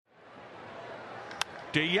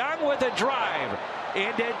DeYoung with a drive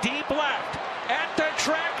into deep left, at the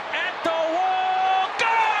track, at the wall,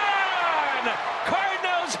 gone!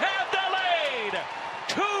 Cardinals have the lead!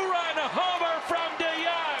 Two-run homer from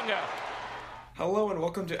DeYoung! Hello and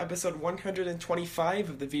welcome to episode 125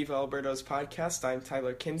 of the Viva Albertos podcast. I'm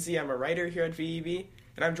Tyler Kinsey. I'm a writer here at VEB,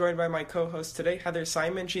 and I'm joined by my co-host today, Heather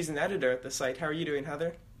Simon. She's an editor at the site. How are you doing,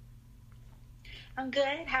 Heather? I'm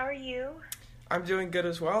good. How are you? I'm doing good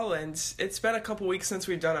as well, and it's been a couple weeks since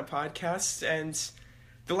we've done a podcast, and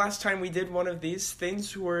the last time we did one of these,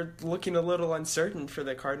 things were looking a little uncertain for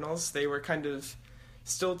the Cardinals. They were kind of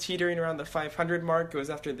still teetering around the 500 mark. It was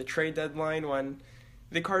after the trade deadline when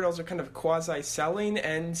the Cardinals are kind of quasi-selling,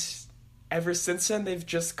 and ever since then they've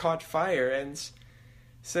just caught fire. And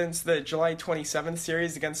since the July 27th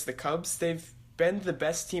series against the Cubs, they've been the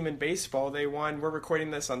best team in baseball. They won, we're recording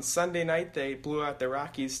this on Sunday night, they blew out the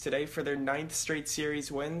Rockies today for their 9th straight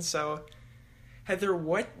series win. So, Heather,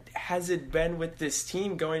 what has it been with this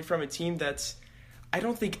team going from a team that's, I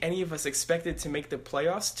don't think any of us expected to make the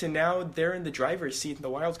playoffs, to now they're in the driver's seat in the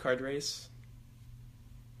wild card race?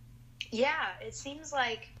 Yeah, it seems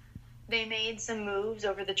like they made some moves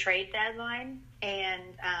over the trade deadline and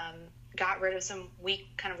got rid of some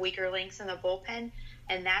weaker links in the bullpen,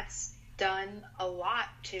 and that's done a lot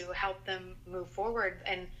to help them move forward.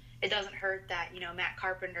 And it doesn't hurt that, Matt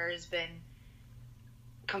Carpenter has been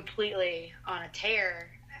completely on a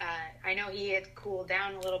tear. I know he had cooled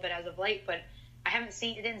down a little bit as of late, but I didn't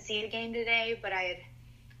see the game today, but I had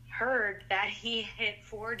heard that he hit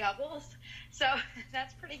 4 doubles, so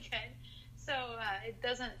that's pretty good. So it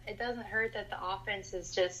doesn't hurt that the offense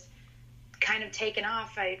is just kind of taken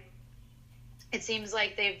off. It seems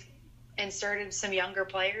like they've inserted some younger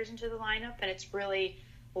players into the lineup, and it's really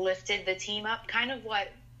lifted the team up, kind of what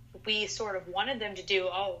we sort of wanted them to do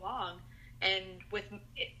all along. And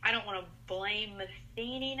I don't want to blame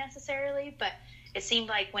Matheny necessarily, but it seemed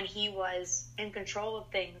like when he was in control of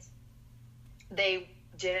things, they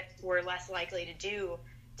were less likely to do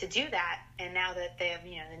that. And now that they have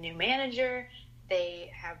the new manager,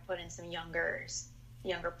 they have put in some younger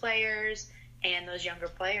players, and those younger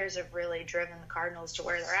players have really driven the Cardinals to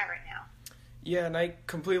where they're at right now. Yeah, and I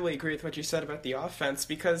completely agree with what you said about the offense,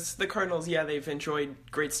 because the Cardinals, they've enjoyed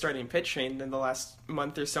great starting pitching in the last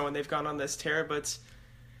month or so, and they've gone on this tear, but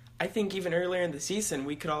I think even earlier in the season,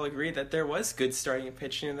 we could all agree that there was good starting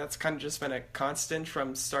pitching, and that's kind of just been a constant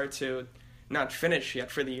from start to not finish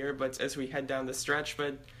yet for the year, but as we head down the stretch.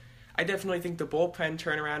 But I definitely think the bullpen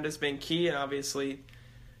turnaround has been key, and obviously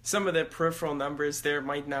some of the peripheral numbers there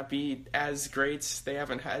might not be as great. They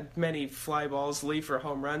haven't had many fly balls leave for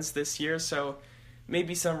home runs this year, so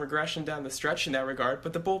maybe some regression down the stretch in that regard.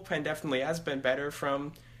 But the bullpen definitely has been better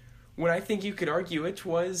from when I think you could argue it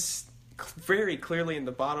was very clearly in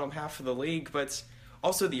the bottom half of the league, but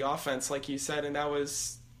also the offense, like you said, and that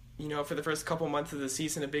was, for the first couple months of the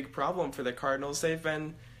season, a big problem for the Cardinals. They've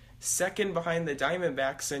been second behind the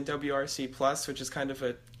Diamondbacks in WRC+, which is kind of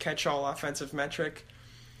a catch-all offensive metric.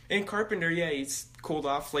 And Carpenter, he's cooled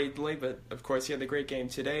off lately, but of course he had the great game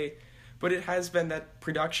today. But it has been that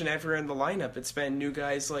production ever in the lineup. It's been new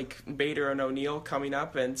guys like Bader and O'Neill coming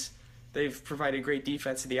up, and they've provided great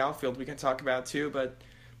defense in the outfield we can talk about too. But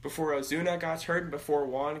before Ozuna got hurt, and before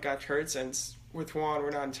Juan got hurt, and with Juan,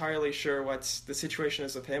 we're not entirely sure what the situation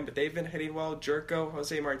is with him, but they've been hitting well. Jerko,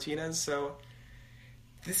 Jose Martinez, so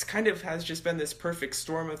this kind of has just been this perfect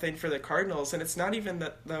storm of thing for the Cardinals. And it's not even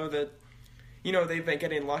that, though, that they've been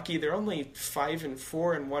getting lucky. They're only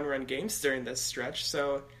 5-4 in one-run games during this stretch,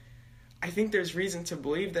 so I think there's reason to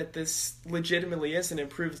believe that this legitimately is an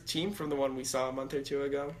improved team from the one we saw a month or two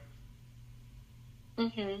ago.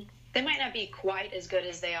 Mm-hmm. They might not be quite as good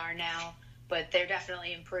as they are now, but they're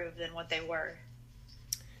definitely improved than what they were.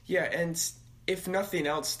 Yeah, and if nothing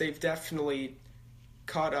else, they've definitely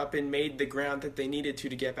caught up and made the ground that they needed to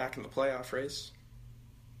get back in the playoff race.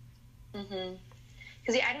 Mm-hmm.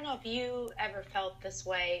 Because I don't know if you ever felt this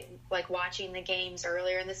way, like watching the games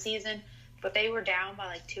earlier in the season, but they were down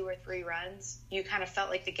by 2 or 3 runs. You kind of felt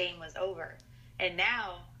like the game was over. And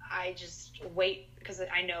now I just wait because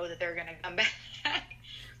I know that they're going to come back.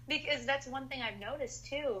 Because that's one thing I've noticed,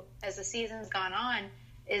 too, as the season's gone on,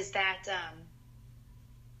 is that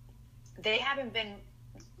they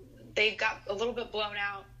got a little bit blown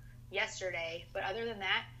out yesterday, but other than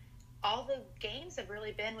that, all the games have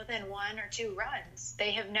really been within 1 or 2 runs.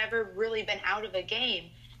 They have never really been out of a game,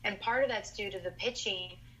 and part of that's due to the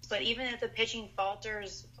pitching. But even if the pitching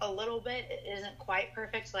falters a little bit, it isn't quite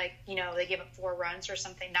perfect. They give up 4 runs or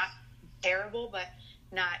something, not terrible, but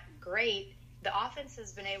not great. The offense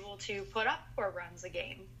has been able to put up 4 runs a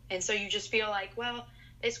game. And so you just feel like, well,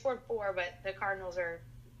 They scored 4, but the Cardinals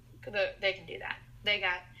they can do that. They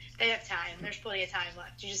have time. There's plenty of time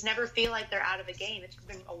left. You just never feel like they're out of a game. It's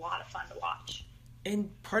been a lot of fun to watch.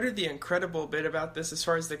 And part of the incredible bit about this, as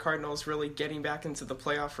far as the Cardinals really getting back into the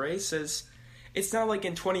playoff race, is it's not like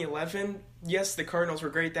in 2011, yes, the Cardinals were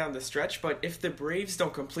great down the stretch, but if the Braves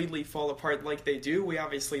don't completely fall apart like they do, we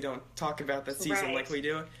obviously don't talk about that season like we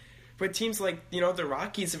do. But teams like, the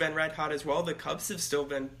Rockies have been red hot as well. The Cubs have still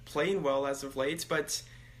been playing well as of late, but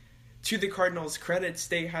to the Cardinals' credits,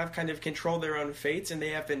 they have kind of controlled their own fates, and they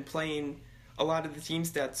have been playing a lot of the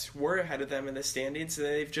teams that were ahead of them in the standings, and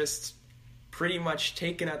they've just pretty much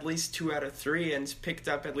taken at least 2 out of 3 and picked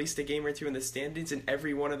up at least a game or 2 in the standings in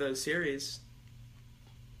every one of those series.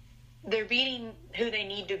 They're beating who they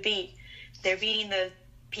need to beat. They're beating the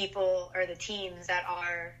people or the teams that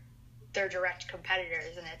are their direct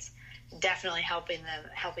competitors, and it's definitely helping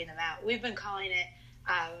them out. We've been calling it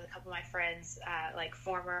with a couple of my friends, like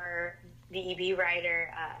former VEB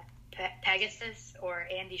writer Pegasus or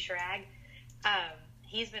Andy Schrag.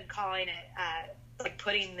 He's been calling it like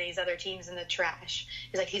putting these other teams in the trash.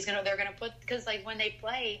 He's like, they're gonna put, because like when they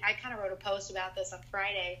play, I kind of wrote a post about this on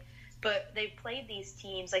Friday, but they played these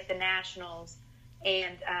teams like the Nationals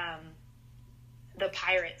and the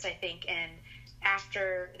Pirates, I think, and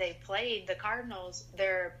after they played the Cardinals,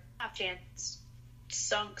 their playoff chance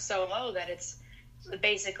sunk so low that it's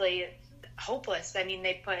basically hopeless. I mean,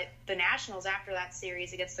 they put the Nationals after that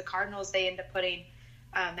series against the Cardinals, they end up putting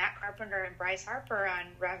Matt Carpenter and Bryce Harper on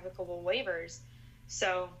revocable waivers.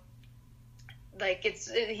 So, like,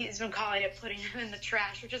 he's been calling it putting them in the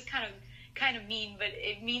trash, which is kind of mean, but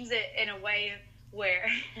it means it in a way where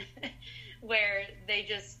where they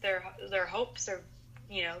just their hopes are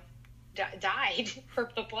died for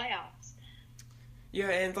the playoffs. Yeah,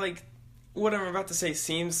 and like what I'm about to say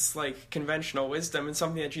seems like conventional wisdom and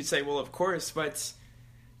something that you'd say, well, of course, but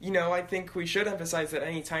I think we should emphasize that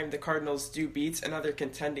any time the Cardinals do beat another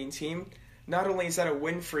contending team, not only is that a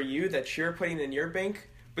win for you that you're putting in your bank,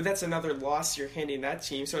 but that's another loss you're handing that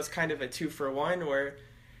team. So it's kind of a 2-for-1 where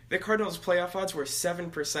the Cardinals' playoff odds were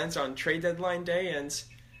 7% on trade deadline day, and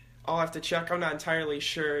I'll have to check. I'm not entirely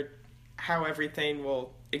sure how everything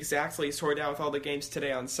will exactly sort out with all the games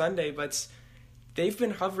today on Sunday, but they've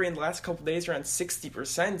been hovering the last couple days around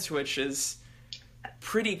 60%, which is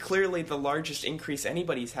pretty clearly the largest increase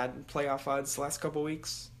anybody's had in playoff odds the last couple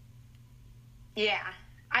weeks. Yeah.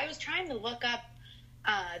 I was trying to look up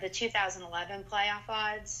the 2011 playoff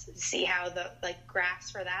odds to see how the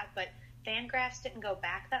graphs for that, but FanGraphs didn't go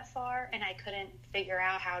back that far, and I couldn't figure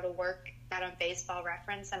out how to work that on Baseball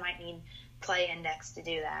Reference. I might need Play Index to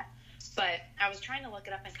do that. But I was trying to look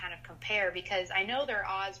it up and kind of compare, because I know their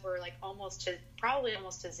odds were probably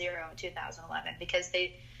almost to 0 in 2011 because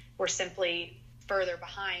they were simply further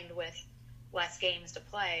behind with less games to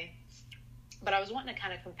play. But I was wanting to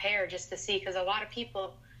kind of compare just to see, because a lot of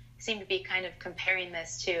people seem to be kind of comparing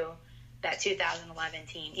this to that 2011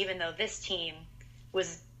 team, even though this team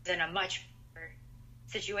was in a much better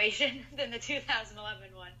situation than the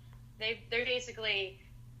 2011 one. They basically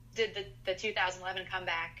did the 2011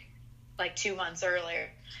 comeback like 2 months earlier.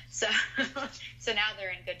 So now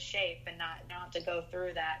they're in good shape and not have to go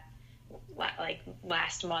through that like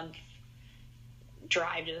last month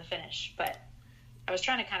drive to the finish. But I was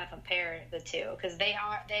trying to kind of compare the two, because they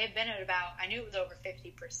have been at about, I knew it was over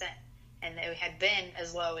 50%, and they had been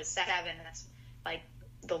as low as 7. That's like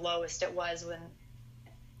the lowest it was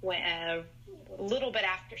when a little bit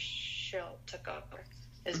after Schilt took over.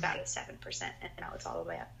 It was about at 7%, and now it's all the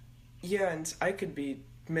way up. Yeah, and I could be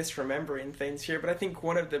misremembering things here, but I think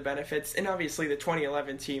one of the benefits, and obviously the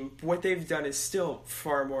 2011 team, what they've done is still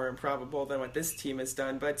far more improbable than what this team has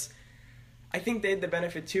done, but I think they had the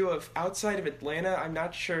benefit, too, of outside of Atlanta, I'm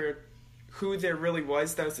not sure who there really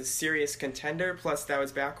was that was a serious contender, plus that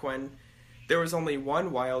was back when there was only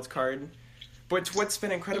one wild card. But what's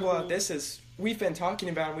been incredible about this is we've been talking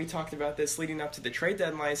about, and we talked about this leading up to the trade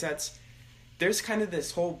deadline, is that there's kind of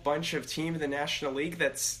this whole bunch of team in the National League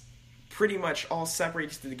that's pretty much all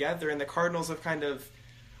separated together, and the Cardinals have kind of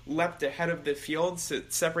leapt ahead of the field to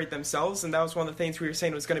separate themselves, and that was one of the things we were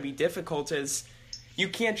saying was going to be difficult is you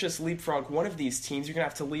can't just leapfrog one of these teams. You're going to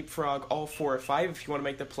have to leapfrog all 4 or 5 if you want to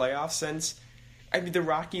make the playoffs. And I mean, the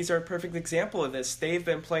Rockies are a perfect example of this. They've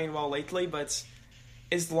been playing well lately, but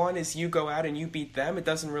as long as you go out and you beat them, it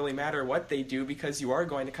doesn't really matter what they do, because you are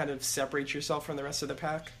going to kind of separate yourself from the rest of the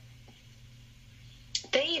pack.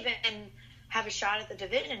 They even have a shot at the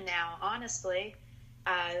division now, honestly.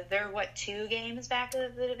 They're, 2 games back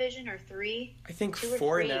of the division, or 3? I think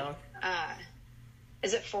 4 now.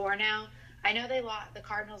 Is it 4 now? I know the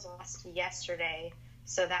Cardinals lost yesterday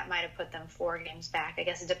So that might have put them 4 games back. I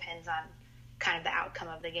guess it depends on kind of the outcome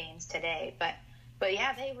of the games today. But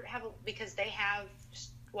yeah, they have, because they have,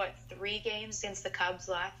 3 games against the Cubs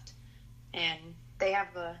left. And they have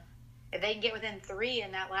if they can get within 3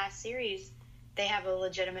 in that last series, they have a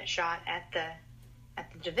legitimate shot at the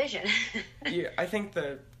division. Yeah, I think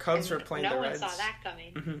the Cubs were playing the Reds. No one saw that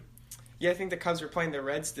coming. Mm-hmm. Yeah, I think the Cubs were playing the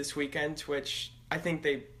Reds this weekend, which I think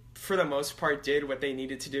they, for the most part, did what they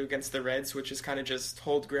needed to do against the Reds, which is kind of just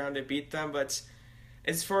hold ground and beat them. But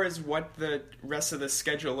as far as what the rest of the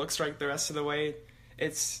schedule looks like the rest of the way,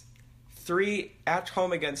 it's 3 at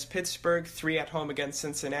home against Pittsburgh, 3 at home against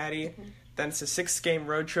Cincinnati. Mm-hmm. Then it's a 6-game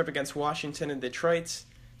road trip against Washington and Detroit,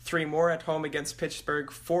 3 more at home against Pittsburgh,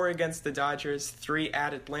 4 against the Dodgers, 3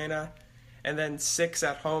 at Atlanta, and then 6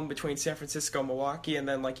 at home between San Francisco and Milwaukee, and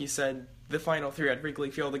then, like you said, the final 3 at Wrigley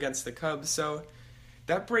Field against the Cubs. So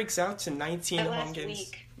that breaks out to 19 home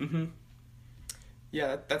games. Mm-hmm.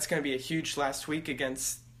 Yeah, that's going to be a huge last week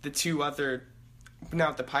against the 2 other,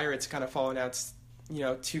 now the Pirates kind of falling out,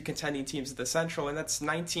 2 contending teams of the Central, and that's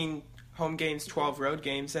 19 home games, 12 road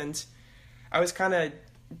games, and I was kind of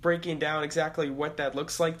breaking down exactly what that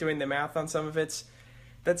looks like, doing the math on some of it.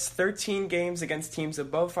 That's 13 games against teams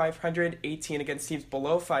above 500, 18 against teams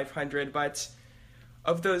below 500, but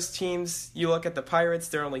of those teams, you look at the Pirates,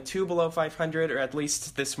 they're only 2 below 500, or at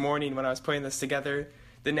least this morning when I was putting this together.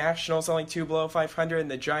 The Nationals only 2 below 500,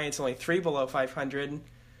 and the Giants only 3 below 500.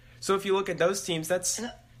 So if you look at those teams, that's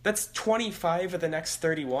 25 of the next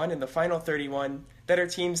 31, and the final 31 that are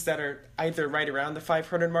teams that are either right around the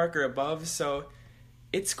 500 mark or above. So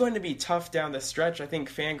it's going to be tough down the stretch. I think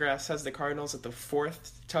Fangraphs has the Cardinals at the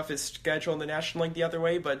 4th toughest schedule in the National League the other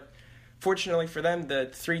way, but fortunately for them, the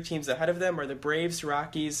 3 teams ahead of them are the Braves,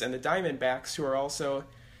 Rockies, and the Diamondbacks, who are also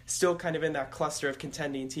still kind of in that cluster of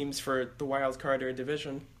contending teams for the wild card or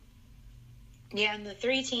division. Yeah, and the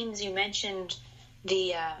 3 teams you mentioned,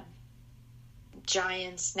 the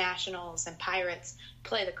Giants, Nationals, and Pirates,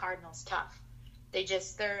 play the Cardinals tough.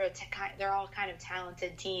 They're all kind of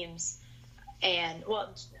talented teams, and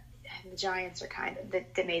the Giants are kind of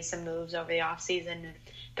they made some moves over the offseason.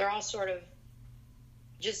 They're all sort of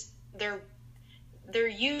just they're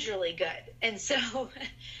usually good, and so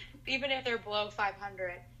even if they're below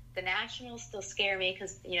 500, the Nationals still scare me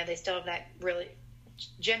because they still have that really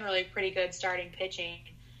generally pretty good starting pitching.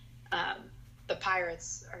 The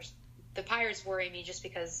Pirates worry me just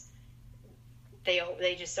because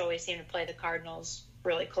they just always seem to play the Cardinals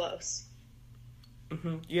really close.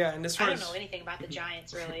 Mm-hmm. Yeah, and I don't know anything about the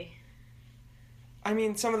Giants, really. I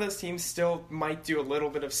mean, some of those teams still might do a little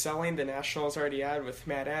bit of selling. The Nationals already had with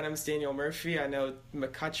Matt Adams, Daniel Murphy. I know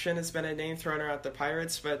McCutchen has been a name thrown around the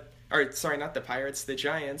Pirates, not the Pirates, the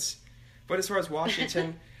Giants. But as far as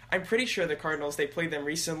Washington, I'm pretty sure the Cardinals, they played them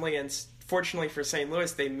recently, and fortunately for St.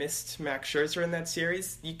 Louis, they missed Max Scherzer in that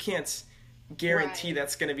series. You can't guarantee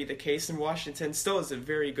that's going to be the case, and Washington still is a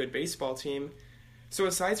very good baseball team. So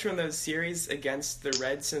aside from those series against the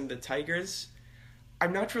Reds and the Tigers,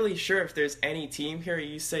 I'm not really sure if there's any team here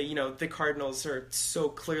you say, the Cardinals are so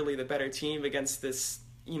clearly the better team against this,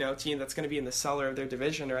 team that's going to be in the cellar of their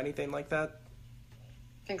division or anything like that.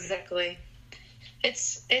 Exactly.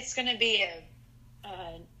 It's going to be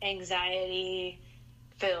an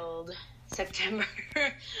anxiety-filled September.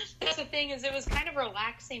 That's the thing, is it was kind of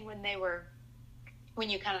relaxing when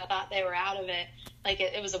you kind of thought they were out of it. Like,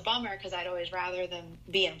 it was a bummer because I'd always rather them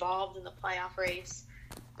be involved in the playoff race.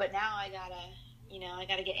 But now I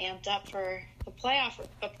gotta get amped up for a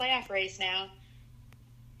playoff race now.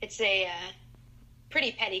 It's a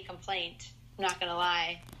pretty petty complaint. I'm not gonna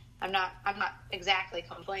lie. I'm not exactly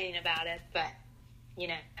complaining about it, but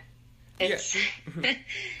it's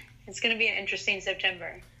it's gonna be an interesting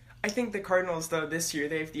September. I think the Cardinals, though, this year,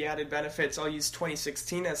 they have the added benefits. I'll use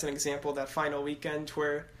 2016 as an example, that final weekend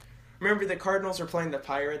where, remember, the Cardinals were playing the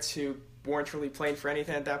Pirates, who weren't really playing for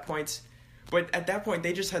anything at that point. But at that point,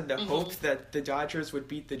 they just had the hope that the Dodgers would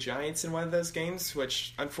beat the Giants in one of those games,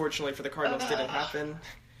 which, unfortunately, for the Cardinals, didn't happen.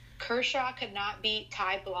 Kershaw could not beat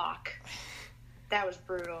Ty Block. That was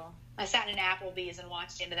brutal. I sat in Applebee's and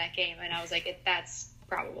watched the end of that game, and I was like, that's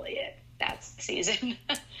probably it. That's the season.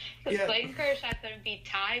 Because Clayton Kershaw couldn't beat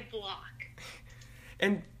Ty Block.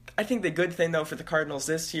 And I think the good thing, though, for the Cardinals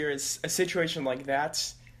this year is a situation like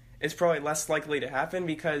that is probably less likely to happen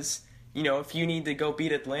because, if you need to go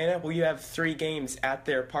beat Atlanta, well, you have 3 games at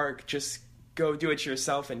their park. Just go do it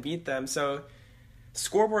yourself and beat them. So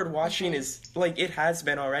scoreboard watching is, it has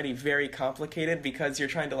been already very complicated because you're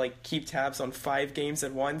trying to, keep tabs on 5 games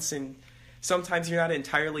at once, and sometimes you're not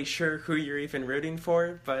entirely sure who you're even rooting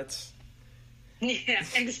for, but... Yeah,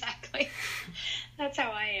 exactly. That's how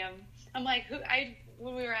I am. I'm like,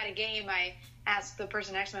 when we were at a game, I asked the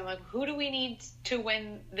person next to me, I'm like, who do we need to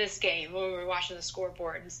win this game? When we were watching the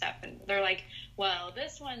scoreboard and stuff. And they're like, well,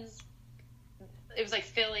 it was like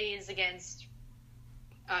Phillies against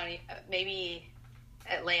maybe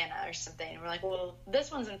Atlanta or something. And we're like, well,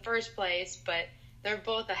 this one's in first place, but they're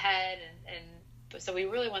both ahead. And so we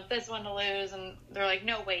really want this one to lose. And they're like,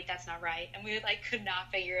 no, wait, that's not right. And we like could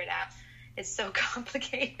not figure it out. It's so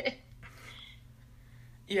complicated.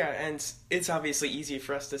 Yeah, and it's obviously easy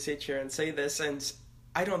for us to sit here and say this, and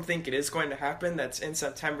I don't think it is going to happen that in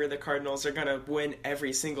September the Cardinals are going to win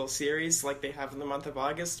every single series like they have in the month of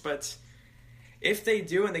August, but if they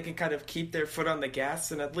do and they can kind of keep their foot on the gas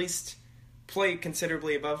and at least play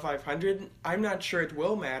considerably above 500, I'm not sure it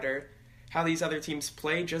will matter how these other teams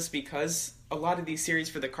play, just because a lot of these series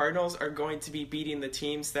for the Cardinals are going to be beating the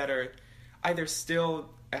teams that are either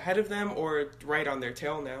still ahead of them or right on their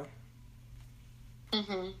tail now.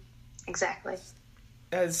 Mm-hmm. Exactly.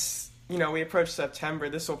 As, we approach September,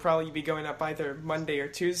 this will probably be going up either Monday or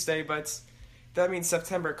Tuesday, but that means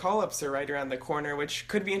September call-ups are right around the corner, which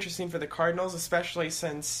could be interesting for the Cardinals, especially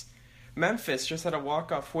since Memphis just had a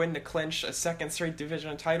walk-off win to clinch a second straight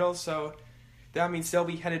division title, so that means they'll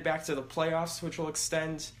be headed back to the playoffs, which will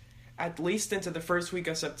extend at least into the first week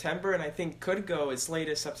of September, and I think could go as late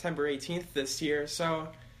as September 18th this year, so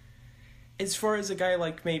as far as a guy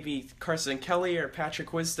like maybe Carson Kelly or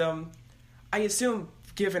Patrick Wisdom, I assume,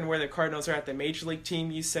 given where the Cardinals are at the Major League team,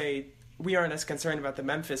 you say, we aren't as concerned about the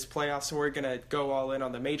Memphis playoffs, so we're going to go all in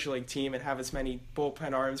on the Major League team and have as many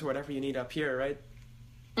bullpen arms or whatever you need up here, right?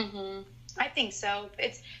 Mm-hmm. I think so.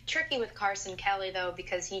 It's tricky with Carson Kelly, though,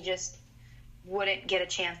 because he just wouldn't get a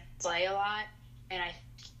chance to play a lot, and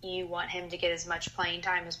you want him to get as much playing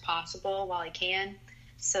time as possible while he can.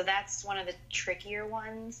 So that's one of the trickier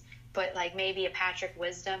ones. But like maybe a Patrick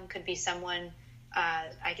Wisdom could be someone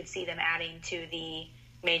I could see them adding to the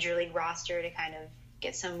Major League roster to kind of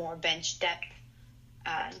get some more bench depth.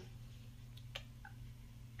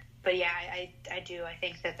 But yeah, I do. I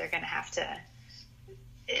think that they're going to have to.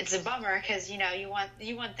 It's a bummer because you want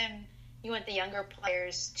the younger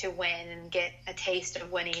players to win and get a taste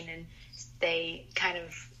of winning, and they kind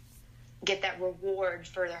of get that reward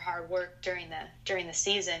for their hard work during the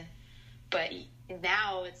season. But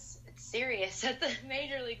now it's serious at the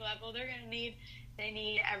Major League level. They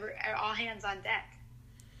need all hands on deck.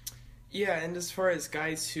 Yeah, and as far as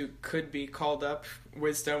guys who could be called up,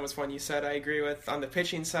 Wisdom was one you said I agree with. On the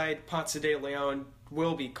pitching side, Ponce de Leon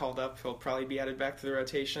will be called up. He'll probably be added back to the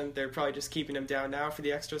rotation. They're probably just keeping him down now for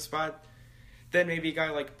the extra spot. Then maybe a guy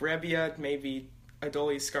like Brebbia, maybe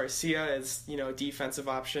Adolis Garcia as, defensive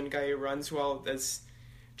option, guy who runs well, as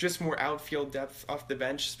just more outfield depth off the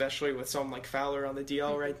bench, especially with someone like Fowler on the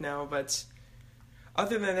DL right now. But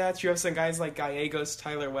other than that, you have some guys like Gallegos,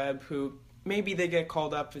 Tyler Webb, who maybe they get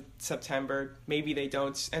called up in September, maybe they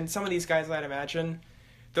don't. And some of these guys, I'd imagine,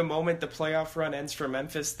 the moment the playoff run ends for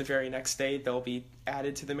Memphis, the very next day, they'll be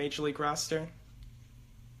added to the Major League roster.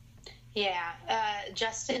 Yeah.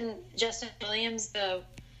 Justin Williams,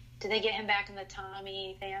 did they get him back in the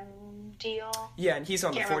Tommy Pham deal? Yeah, and he's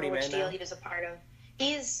on the 40-man now. Which deal he was a part of.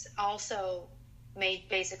 He's also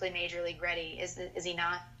basically Major League ready, is he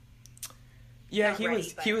not? Yeah,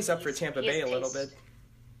 he was up for Tampa Bay a little bit.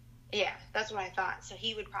 Yeah, that's what I thought. So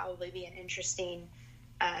he would probably be an interesting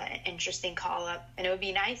call up, and it would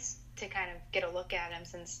be nice to kind of get a look at him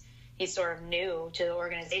since he's sort of new to the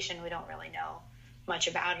organization. We don't really know much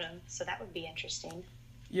about him, so that would be interesting.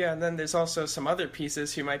 Yeah, and then there's also some other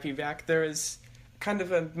pieces who might be back. There is kind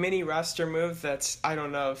of a mini roster move that's, I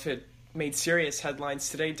don't know if it made serious headlines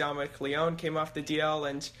today. Dominic Leone came off the DL,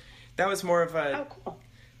 and that was more of a... Oh, cool.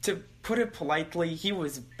 To put it politely, he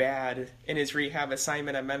was bad in his rehab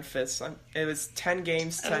assignment at Memphis. It was 10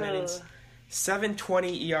 games, 10 innings,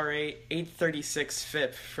 7.20 ERA, 8.36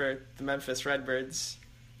 FIP for the Memphis Redbirds,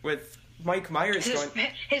 with Mike Myers going...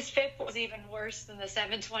 His FIP was even worse than the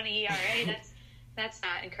 7.20 ERA. That's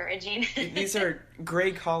not encouraging. These are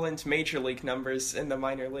Greg Holland Major League numbers in the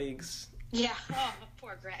minor leagues. Yeah. Oh,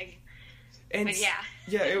 poor Greg. And but yeah.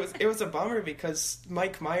 Yeah, it was a bummer because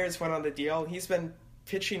Mike Myers went on the DL. He's been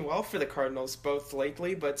pitching well for the Cardinals both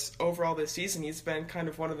lately, but overall this season he's been kind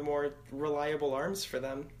of one of the more reliable arms for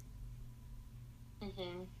them.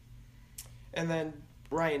 Mm-hmm. And then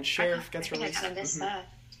Ryan Sheriff gets released. I kind of missed that.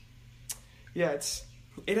 Yeah,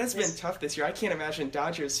 it has been tough this year. I can't imagine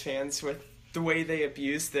Dodgers fans with the way they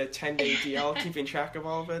abuse the 10-day DL, keeping track of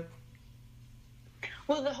all of it.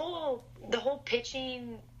 Well, the whole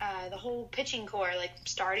pitching core, like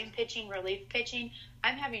starting pitching, relief pitching,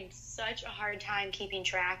 I'm having such a hard time keeping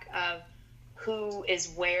track of who is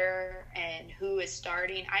where and who is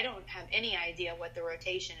starting. I don't have any idea what the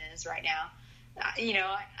rotation is right now. I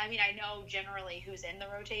mean, I know generally who's in the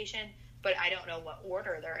rotation, but I don't know what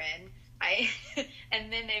order they're in.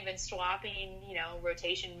 And then they've been swapping,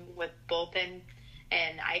 rotation with bullpen,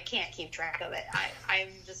 and I can't keep track of it. I'm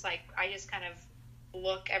just like, I just kind of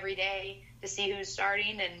look every day to see who's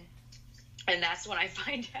starting, and that's when I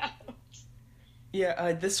find out.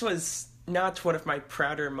 Yeah, this was not one of my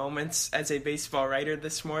prouder moments as a baseball writer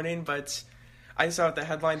this morning, but I saw the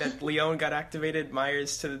headline that Leon got activated,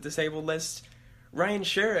 Myers to the disabled list. Ryan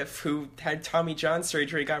Sheriff, who had Tommy John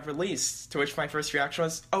surgery, got released, to which my first reaction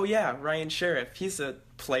was, oh yeah, Ryan Sheriff, he's a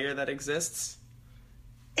player that exists.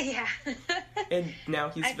 Yeah. And now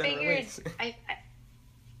he's been released.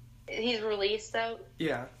 He's released, though?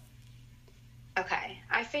 Yeah. Okay.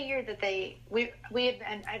 I figured that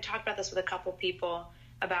and I talked about this with a couple people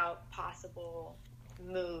about possible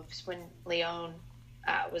moves when Leon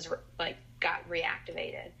got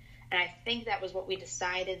reactivated. And I think that was what we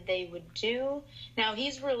decided they would do. Now,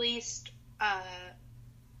 he's released,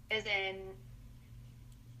 is it,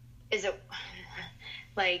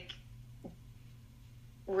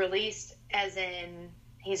 released as in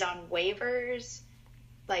he's on waivers?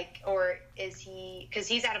 Or is he, because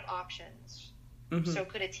he's out of options. Mm-hmm. So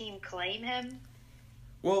could a team claim him?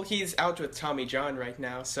 Well, he's out with Tommy John right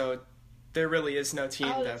now, so there really is no team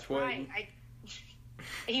that would. Right.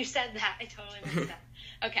 You said that. I totally missed that.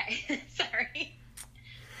 Okay, sorry.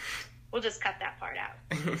 We'll just cut that part out.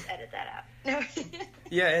 Just edit that out.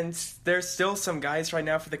 Yeah, and there's still some guys right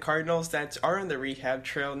now for the Cardinals that are on the rehab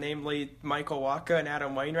trail, namely Michael Wacha and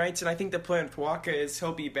Adam Wainwright. And I think the plan with Wacha is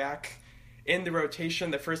he'll be back in the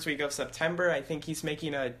rotation the first week of September. I think he's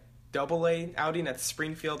making a Double-A outing at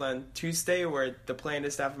Springfield on Tuesday, where the plan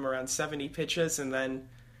is to have him around 70 pitches, and then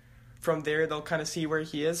from there they'll kind of see where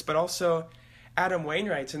he is. But also Adam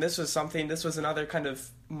Wainwright, and this was another kind of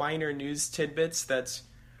minor news tidbits that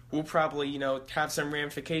will probably, have some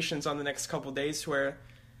ramifications on the next couple days, where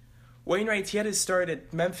Wainwright, he had his start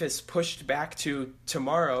at Memphis pushed back to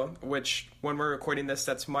tomorrow, which when we're recording this,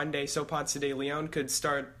 that's Monday, so Ponce de Leon could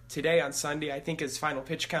start today on Sunday. I think his final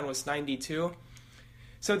pitch count was 92.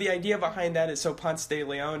 So the idea behind that is so Ponce de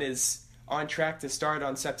Leon is on track to start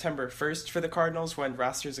on September 1st for the Cardinals when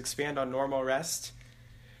rosters expand on normal rest.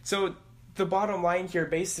 So the bottom line here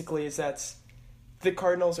basically is that the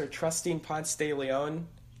Cardinals are trusting Ponce de Leon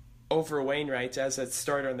over Wainwright as a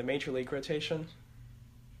starter in the Major League rotation.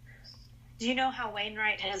 Do you know how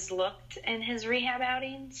Wainwright has looked in his rehab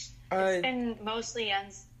outings? It's been mostly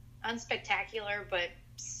unspectacular, but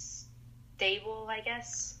stable, I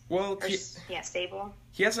guess. Well, stable.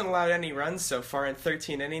 He hasn't allowed any runs so far in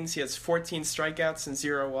 13 innings. He has 14 strikeouts and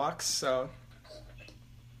 0 walks, so...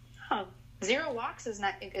 Oh, 0 walks is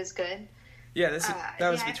good. Yeah,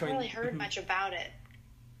 that was between... I haven't really heard much about it.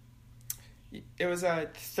 It was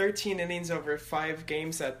 13 innings over 5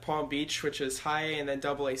 games at Palm Beach, which is high, and then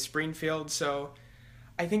Double-A Springfield. So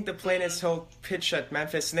I think the plan is he'll pitch at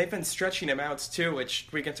Memphis, and they've been stretching him out too, which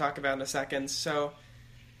we can talk about in a second. So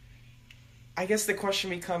I guess the question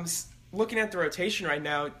becomes, looking at the rotation right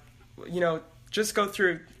now, just go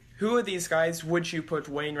through who of these guys would you put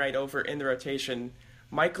Wainwright over in the rotation?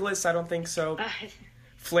 Michaelis, I don't think so.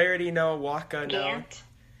 Flaherty, no. Wacha, no. Gant.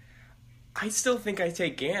 I still think I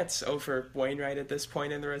take Gant over Wainwright at this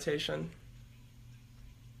point in the rotation.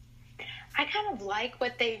 I kind of like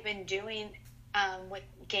what they've been doing with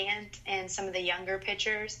Gant and some of the younger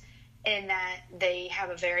pitchers, in that they have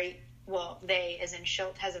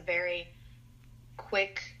Schultz has a very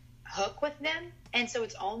quick hook with them. And so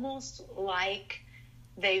it's almost like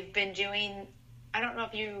they've been doing, I don't know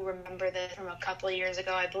if you remember this from a couple of years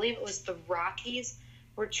ago, I believe it was the Rockies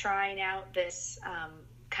were trying out this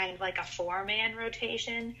kind of like a 4-man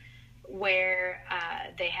rotation where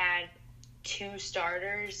they had 2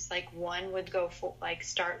 starters, like one would go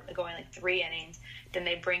start going 3 innings, then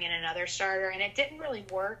they bring in another starter, and it didn't really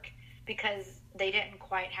work because they didn't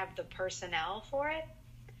quite have the personnel for it.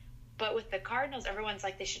 But with the Cardinals, everyone's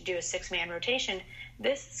like they should do a 6-man rotation.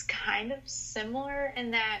 This is kind of similar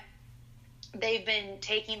in that they've been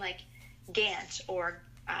taking like Gant or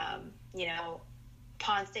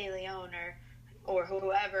Ponce de Leon or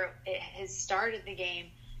whoever has started the game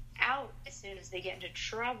out as soon as they get into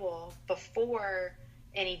trouble before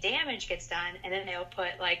any damage gets done, and then they'll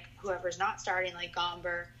put like whoever's not starting, like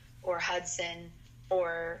Gomber or Hudson,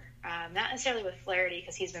 or not necessarily with Flaherty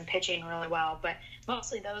because he's been pitching really well, but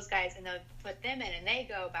mostly those guys, and they'll put them in and they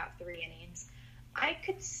go about 3 innings. I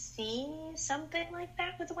could see something like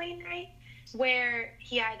that with Wainwright, where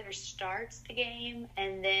he either starts the game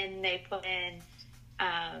and then they put in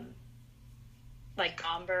like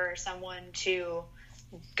Gomber or someone to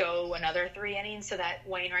go another 3 innings so that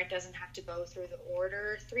Wainwright doesn't have to go through the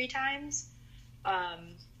order 3 times.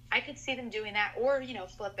 I could see them doing that, or,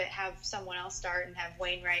 flip it, have someone else start and have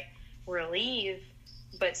Wainwright relieve.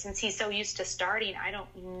 But since he's so used to starting, I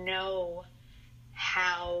don't know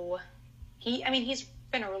how he's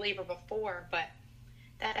been a reliever before, but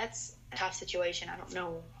that's a tough situation. I don't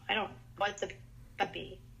know what the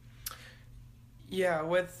be. Yeah,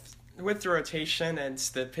 with the rotation and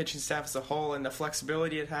the pitching staff as a whole and the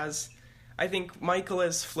flexibility it has, I think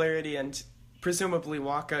Michaelis, Flaherty, and presumably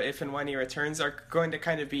Wacha, if and when he returns, are going to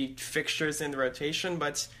kind of be fixtures in the rotation.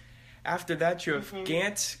 But after that, you have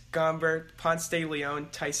Gant, Gomber, Ponce de Leon,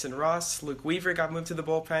 Tyson Ross, Luke Weaver got moved to the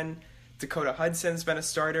bullpen, Dakota Hudson's been a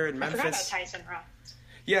starter in Memphis. I forgot about Tyson Ross.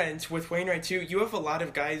 Yeah, and with Wainwright too, you have a lot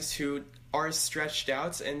of guys who are stretched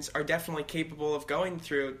out and are definitely capable of going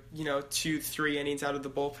through, 2-3 innings out of the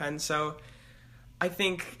bullpen. So I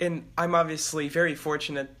think, and I'm obviously very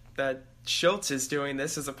fortunate that Schultz is doing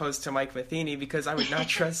this as opposed to Mike Matheny, because I would not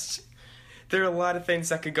trust. There are a lot of things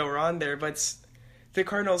that could go wrong there, but the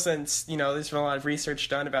Cardinals, and there's been a lot of research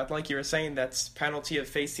done about, like you were saying, that's penalty of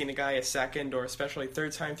facing a guy a second or especially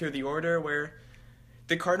third time through the order, where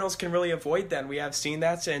the Cardinals can really avoid that. We have seen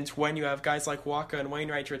that, and when you have guys like Wacha and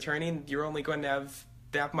Wainwright returning, you're only going to have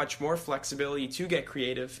that much more flexibility to get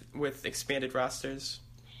creative with expanded rosters.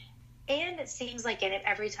 And it seems like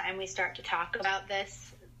every time we start to talk about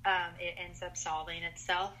this, it ends up solving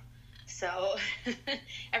itself. So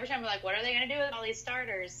every time we're like, what are they going to do with all these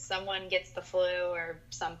starters? Someone gets the flu or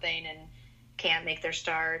something and can't make their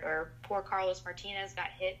start, or poor Carlos Martinez got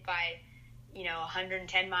hit by,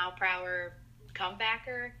 110 mile per hour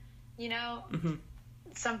comebacker,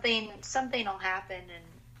 something will happen and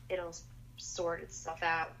it'll sort itself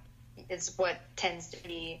out. Is what tends to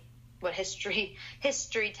be what history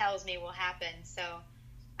tells me will happen. So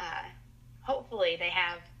hopefully they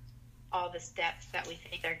have all this depth that we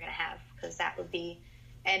think they're going to have, because that would be,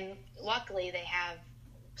 and luckily they have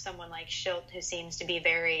someone like Schilt who seems to be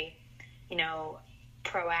very,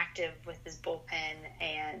 proactive with his bullpen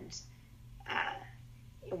and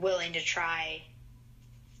willing to try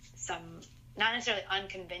some, not necessarily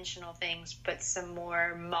unconventional things, but some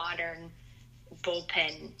more modern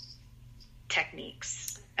bullpen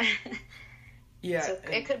techniques. Yeah. So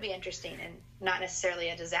it could be interesting and not necessarily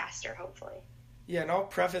a disaster, hopefully. Yeah, and I'll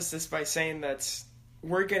preface this by saying that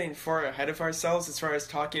we're getting far ahead of ourselves as far as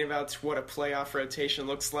talking about what a playoff rotation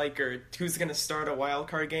looks like or who's going to start a wild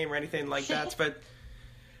card game or anything like that. But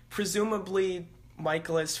presumably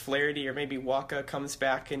Michaelis, Flaherty, or maybe Wacha comes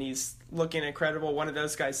back and he's looking incredible. One of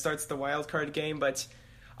those guys starts the wild card game, but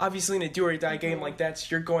obviously in a do-or-die game like that,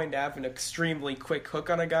 you're going to have an extremely quick hook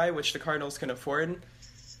on a guy, which the Cardinals can afford.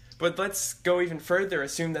 But let's go even further,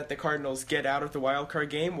 assume that the Cardinals get out of the wild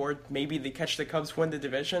card game, or maybe they catch the Cubs, win the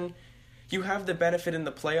division. You have the benefit in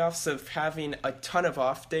the playoffs of having a ton of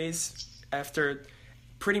off days after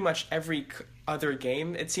pretty much every other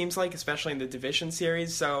game, it seems like, especially in the division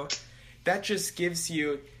series. So that just gives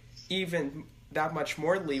you even that much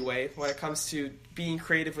more leeway when it comes to being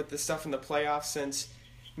creative with the stuff in the playoffs. And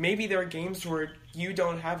maybe there are games where you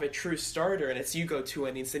don't have a true starter and it's you go 2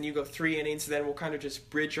 innings, then you go 3 innings, and then we'll kind of just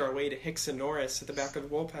bridge our way to Hicks and Norris at the back of the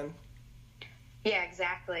bullpen. Yeah,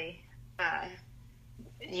 exactly.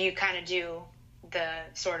 You kind of do the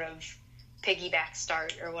sort of piggyback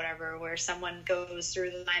start or whatever, where someone goes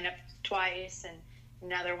through the lineup twice and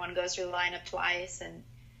another one goes through the lineup twice,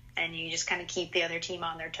 and you just kind of keep the other team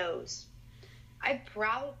on their toes.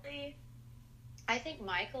 I think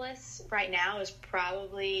Michaelis right now is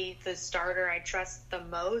probably the starter I trust the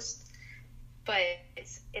most, but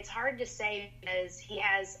it's hard to say because he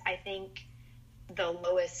has, I think, the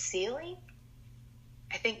lowest ceiling.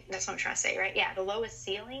 I think that's what I'm trying to say, right? Yeah, the lowest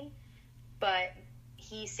ceiling, but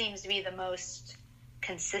he seems to be the most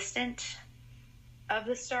consistent of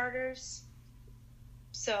the starters.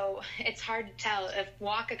 So it's hard to tell. If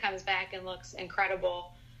Wacha comes back and looks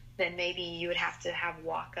incredible, then maybe you would have to have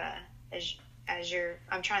Wacha as your,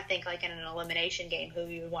 I'm trying to think like in an elimination game who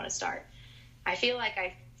you would want to start. I feel like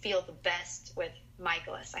I feel the best with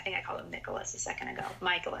Michaelis. I think I called him Nicholas a second ago.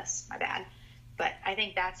 Michaelis, my bad. But I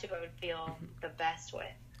think that's who I would feel the best with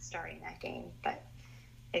starting that game. But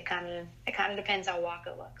it kind of depends how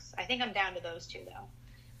Wacha looks. I think I'm down to those two though.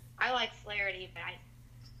 I like Flaherty, but I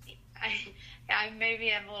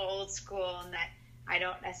maybe I'm a little old school in that I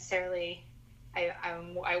don't necessarily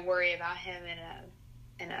I worry about him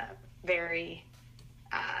in a very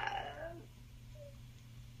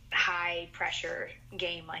high pressure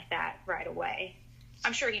game like that right away.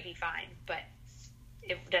 I'm sure he'd be fine, but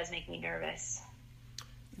it does make me nervous.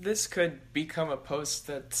 this could become a post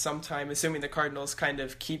that sometime, assuming the Cardinals kind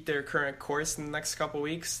of keep their current course in the next couple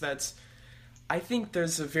weeks, that's I think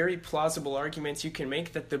there's a very plausible argument you can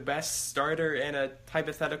make that the best starter in a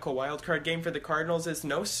hypothetical wildcard game for the Cardinals is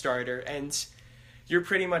no starter, and you're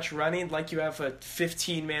pretty much running like you have a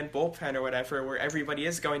 15-man bullpen or whatever, where everybody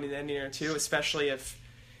is going in an inning or two, especially if,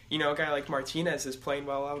 a guy like Martinez is playing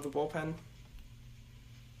well out of the bullpen.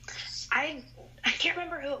 I can't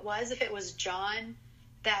remember who it was, if it was John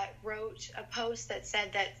that wrote a post that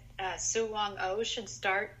said that Su Wong Oh should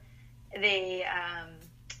start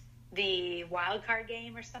the wild card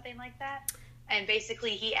game or something like that. And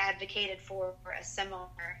basically he advocated for a similar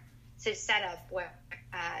setup where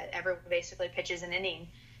everyone basically pitches an inning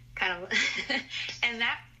kind of. And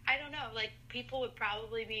that, I don't know, like people would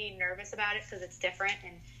probably be nervous about it because it's different.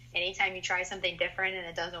 And anytime you try something different and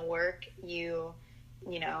it doesn't work, you're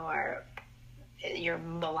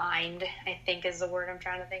maligned, I think is the word I'm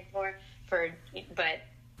trying to think but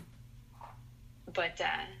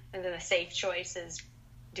the safe choice is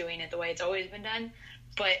doing it the way it's always been done.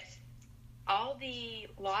 But all the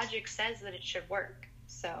logic says that it should work.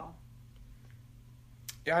 So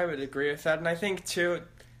yeah, I would agree with that. And I think too,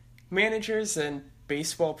 managers and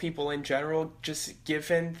baseball people in general, just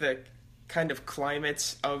given the kind of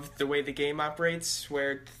climate of the way the game operates,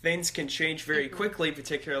 where things can change very quickly,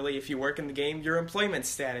 particularly if you work in the game, your employment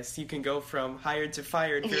status, you can go from hired to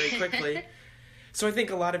fired very quickly. So I think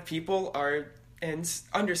a lot of people are, and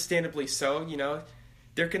understandably so,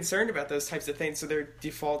 they're concerned about those types of things, so their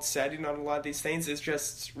default setting on a lot of these things is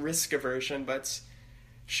just risk aversion. But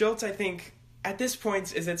Shildt, I think, at this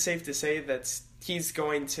point, is it safe to say that he's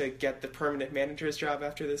going to get the permanent manager's job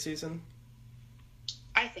after this season?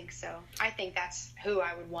 I think so. I think that's who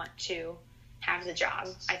I would want to have the job.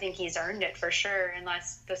 I think he's earned it for sure,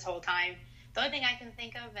 unless this whole time, the only thing I can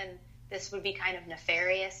think of, and this would be kind of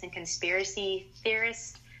nefarious and conspiracy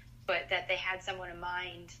theorist, but that they had someone in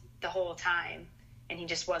mind the whole time and he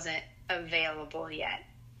just wasn't available yet.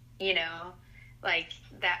 Like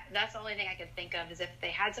that's the only thing I could think of, is if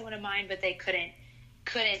they had someone in mind but they couldn't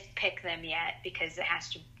pick them yet because it has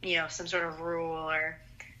to, some sort of rule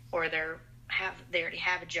or they already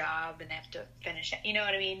have a job and they have to finish it. You know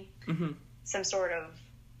what I mean? Mm-hmm. Some sort of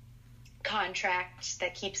contract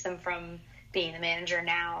that keeps them from being the manager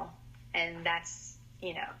now. And that's,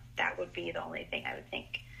 that would be the only thing I would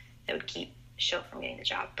think that would keep Shildt from getting the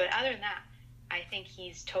job. But other than that, I think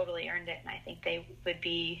he's totally earned it. And I think they would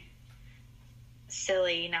be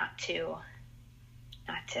silly not to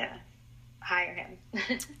hire him.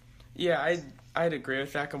 Yeah, I'd agree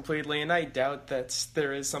with that completely, and I doubt that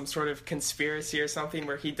there is some sort of conspiracy or something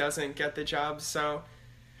where he doesn't get the job. So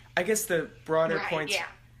I guess the broader point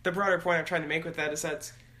I'm trying to make with that is that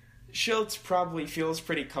Shildt probably feels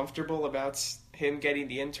pretty comfortable about him getting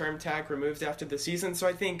the interim tag removed after the season. So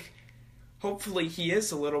I think hopefully he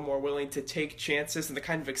is a little more willing to take chances and to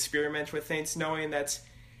kind of experiment with things, knowing that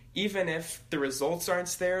even if the results aren't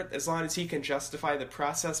there, as long as he can justify the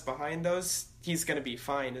process behind those, he's going to be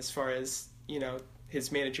fine as far as,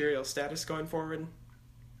 his managerial status going forward.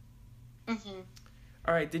 Mm-hmm.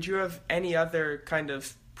 All right, did you have any other kind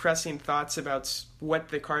of pressing thoughts about what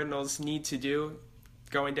the Cardinals need to do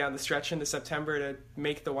going down the stretch into September to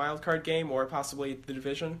make the wild card game or possibly the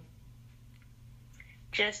division?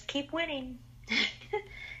 Just keep winning.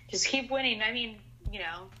 Just keep winning. I mean,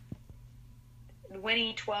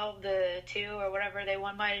 winning 12-2 or whatever they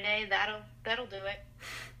won by today, that'll do it.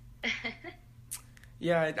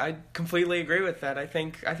 Yeah, I completely agree with that. I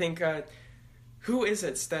think who is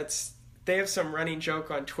it that's they have some running joke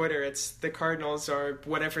on Twitter. It's the Cardinals are,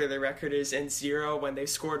 whatever their record is, in 0 when they've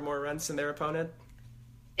scored more runs than their opponent.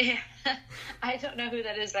 Yeah, I don't know who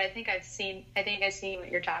that is, but I think I've seen what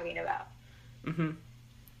you're talking about. Mm-hmm.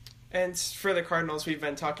 And for the Cardinals, we've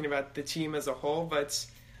been talking about the team as a whole, but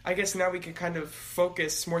I guess now we can kind of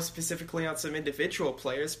focus more specifically on some individual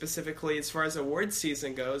players, specifically as far as award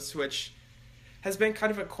season goes, which has been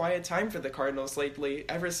kind of a quiet time for the Cardinals lately,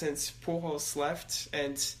 ever since Pujols left.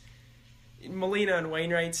 And Molina and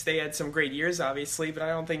Wainwright, they had some great years, obviously, but I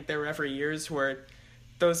don't think there were ever years where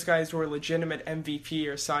those guys were legitimate MVP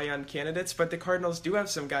or Cy Young candidates. But the Cardinals do have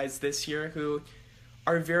some guys this year who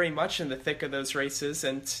are very much in the thick of those races,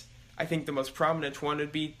 and I think the most prominent one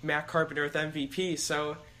would be Matt Carpenter with MVP.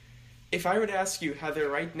 So if I were to ask you, Heather,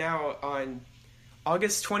 right now on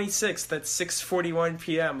August 26th at 6:41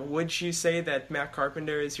 p.m., would you say that Matt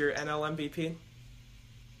Carpenter is your NL MVP?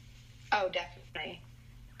 Oh, definitely.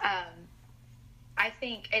 I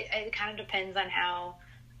think it kind of depends on how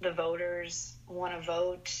the voters want to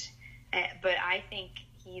vote, but I think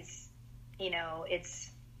he's,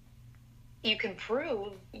 you can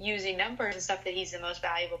prove using numbers and stuff that he's the most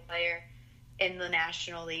valuable player in the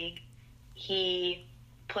National League. He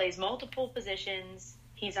plays multiple positions.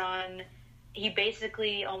 He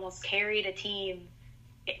basically almost carried a team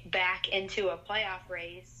back into a playoff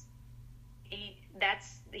race.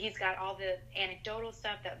 He's got all the anecdotal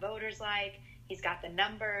stuff that voters like. He's got the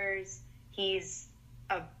numbers. He's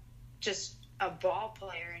just a ball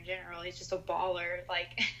player in general. He's just a baller.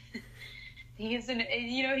 Like he's the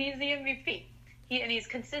MVP. He's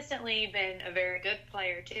consistently been a very good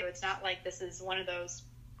player too. It's not like this is one of those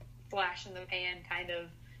flash in the pan kind of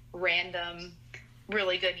random,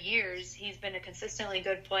 really good years. He's been a consistently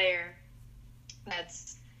good player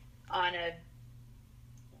that's on a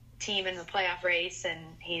team in the playoff race, and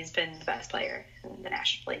he's been the best player in the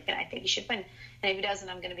National League, and I think he should win. And if he doesn't,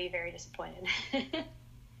 I'm going to be very disappointed.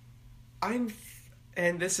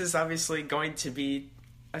 And this is obviously going to be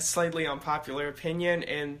a slightly unpopular opinion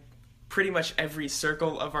in pretty much every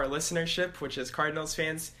circle of our listenership, which is Cardinals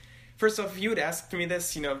fans. First off, if you had asked me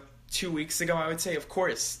this, 2 weeks ago, I would say, of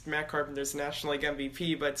course, Matt Carpenter's National League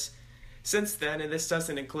MVP, but since then, and this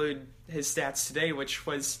doesn't include his stats today, which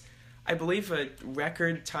was, I believe, a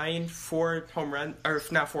record-tying 4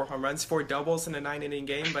 doubles in a 9-inning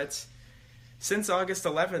game, but since August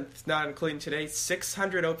 11th, not including today,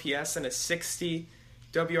 600 OPS and a 60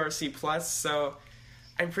 WRC+, so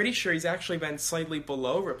I'm pretty sure he's actually been slightly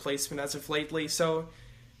below replacement as of lately. So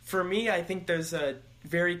for me, I think there's a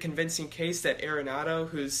very convincing case that Arenado,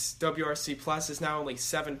 whose WRC+ is now only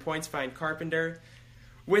 7 points behind Carpenter,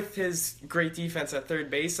 with his great defense at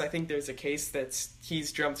third base, I think there's a case that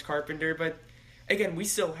he's jumped Carpenter. But again, we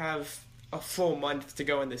still have a full month to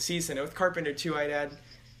go in the season. And with Carpenter too, I'd add,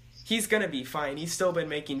 he's going to be fine. He's still been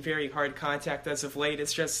making very hard contact as of late.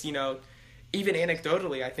 It's just, even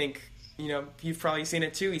anecdotally, I think, you've probably seen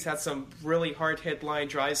it too. He's had some really hard-hit line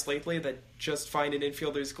drives lately that just find an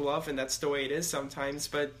infielder's glove, and that's the way it is sometimes.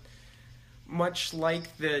 But much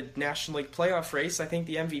like the National League playoff race, I think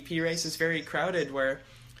the MVP race is very crowded where,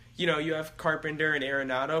 you have Carpenter and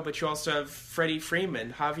Arenado, but you also have Freddie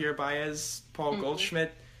Freeman, Javier Baez, Paul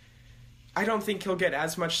Goldschmidt. I don't think he'll get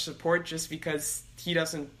as much support just because he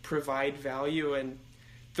doesn't provide value in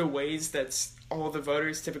the ways that all the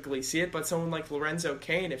voters typically see it, but someone like Lorenzo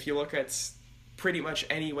Cain, if you look at pretty much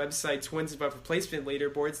any website's wins above replacement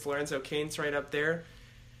leaderboards, Lorenzo Cain's right up there.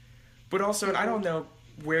 But also, I don't know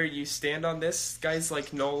where you stand on this, guys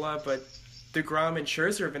like Nola, but DeGrom and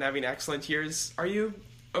Scherzer have been having excellent years. Are you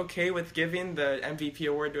okay with giving the MVP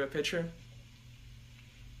award to a pitcher?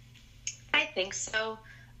 I think so.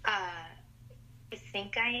 I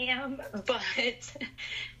think I am,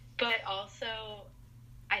 but also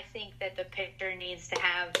I think that the pitcher needs to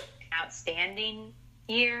have an outstanding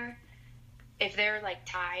year. If they're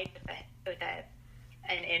tied with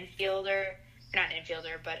an infielder, not an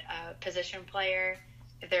infielder, but a position player,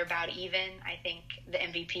 if they're about even, I think the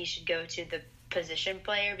MVP should go to the position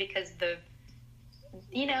player because the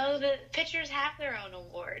pitchers have their own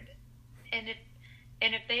award, and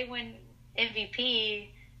if they win MVP,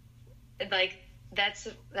 that's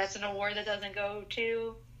an award that doesn't go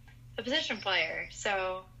to a position player.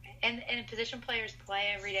 So and position players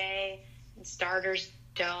play every day, and starters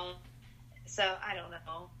don't. So I don't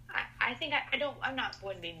know. I think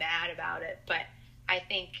wouldn't be mad about it, but I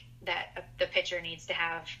think that the pitcher needs to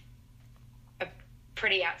have a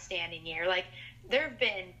pretty outstanding year. There have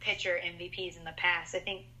been pitcher MVPs in the past. I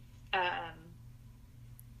think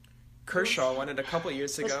Kershaw won it a couple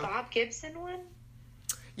years ago. Was Bob Gibson one?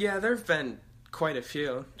 Yeah, there have been quite a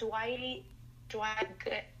few. Dwight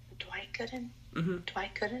Gooden? Mm-hmm.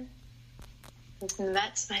 Dwight Gooden? Am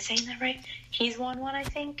I saying that right? He's won one, I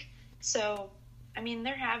think. So,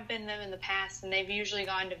 there have been them in the past, and they've usually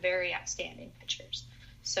gone to very outstanding pitchers.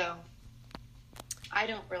 So, I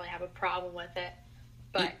don't really have a problem with it.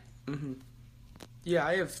 But mm-hmm. Yeah,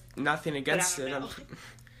 I have nothing against it.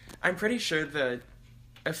 I'm pretty sure the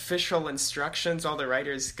official instructions all the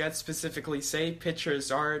writers get specifically say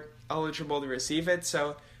pitchers are eligible to receive it.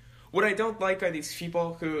 So what I don't like are these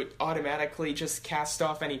people who automatically just cast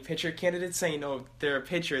off any pitcher candidate saying, oh, they're a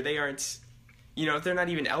pitcher. They aren't, they're not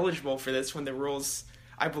even eligible for this when the rules,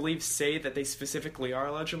 I believe, say that they specifically are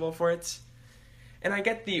eligible for it. And I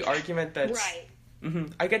get the argument that... Right. Mm-hmm,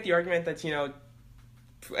 I get the argument that,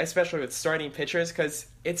 especially with starting pitchers, because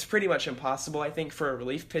it's pretty much impossible, I think, for a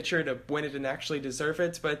relief pitcher to win it and actually deserve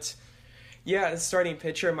it. But, yeah, a starting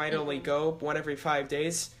pitcher might only go one every 5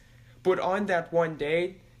 days. But on that one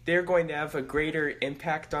day, they're going to have a greater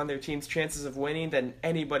impact on their team's chances of winning than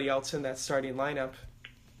anybody else in that starting lineup.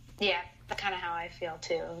 Yeah, that's kind of how I feel,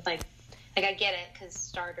 too. like, I get it because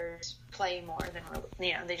starters play more than,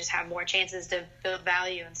 they just have more chances to build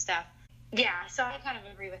value and stuff. Yeah, so I kind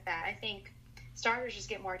of agree with that. I think starters just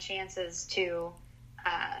get more chances to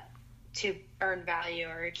earn value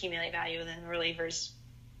or accumulate value than relievers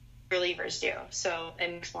do. So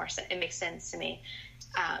it makes sense to me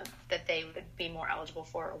that they would be more eligible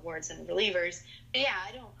for awards than relievers. But yeah,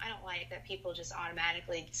 I don't like that people just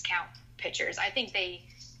automatically discount pitchers. I think the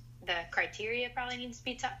criteria probably needs to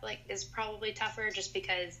be tough. Is probably tougher just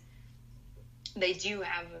because they do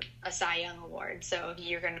have a Cy Young award. So if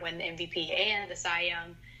you're going to win the MVP and the Cy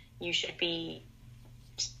Young, you should be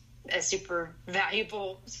a super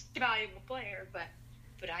valuable player.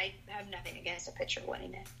 But I have nothing against a pitcher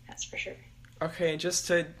winning it. That's for sure. Okay, just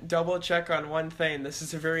to double check on one thing, this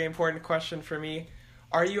is a very important question for me.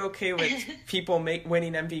 Are you okay with people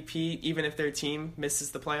winning MVP even if their team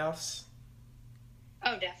misses the playoffs?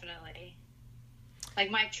 Oh, definitely.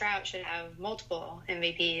 Like Mike Trout should have multiple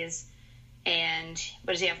MVPs, and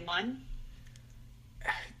what does he have, one?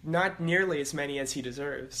 Not nearly as many as he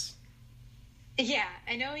deserves. Yeah,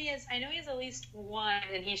 I know he has at least one,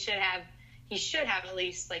 and he should have at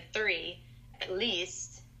least like three, at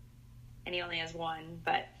least. And he only has one,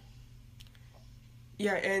 but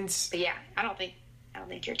yeah, but yeah, I don't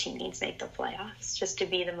think your team needs to make the playoffs just to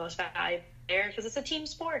be the most valuable player because it's a team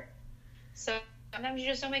sport. So sometimes you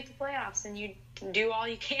just don't make the playoffs, and you do all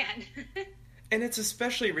you can. And it's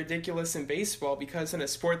especially ridiculous in baseball because in a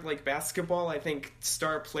sport like basketball, I think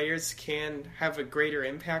star players can have a greater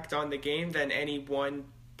impact on the game than any one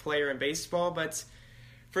player in baseball. But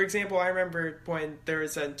for example, I remember when there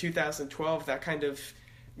was in 2012 that kind of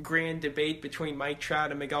grand debate between Mike Trout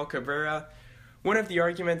and Miguel Cabrera. One of the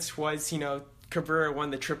arguments was, Cabrera won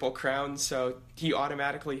the Triple Crown, so he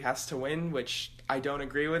automatically has to win, which I don't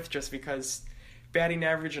agree with, just because batting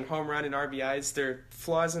average and home run and RBIs, there are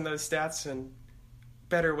flaws in those stats and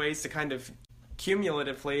better ways to kind of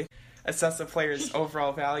cumulatively assess a player's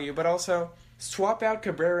overall value. But also, swap out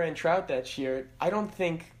Cabrera and Trout that year. I don't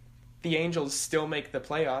think the Angels still make the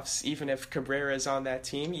playoffs, even if Cabrera is on that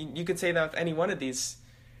team. You could say that with any one of these,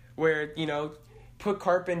 where, put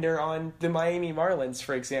Carpenter on the Miami Marlins,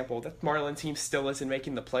 for example. That Marlin team still isn't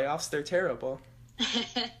making the playoffs. They're terrible.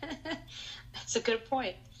 That's a good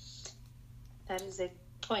point. That is a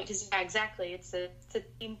point. Because, yeah, exactly. It's a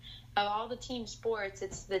team. Of all the team sports,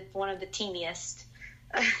 it's one of the teamiest.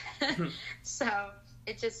 So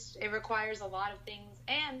it requires a lot of things.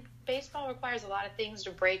 And baseball requires a lot of things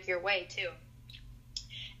to break your way, too.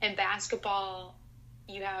 In basketball,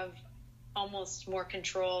 you have almost more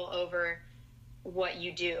control over what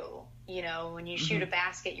you do. When you shoot a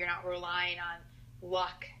basket, you're not relying on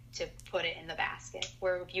luck to put it in the basket.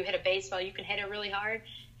 Where if you hit a baseball, you can hit it really hard.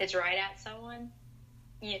 It's right at someone.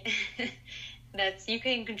 You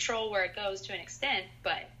can control where it goes to an extent,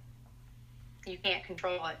 but you can't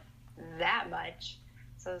control it that much.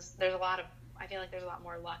 So I feel like there's a lot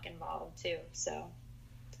more luck involved too. So.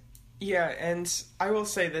 Yeah, and I will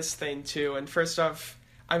say this thing too. And first off,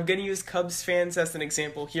 I'm going to use Cubs fans as an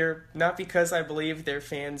example here, not because I believe their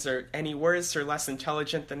fans are any worse or less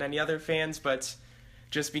intelligent than any other fans, but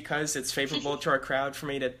just because it's favorable to our crowd for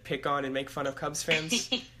me to pick on and make fun of Cubs fans.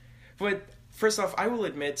 But first off, I will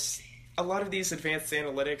admit, a lot of these advanced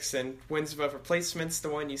analytics and wins above replacements, the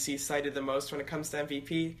one you see cited the most when it comes to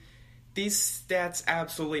MVP, these stats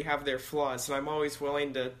absolutely have their flaws, and I'm always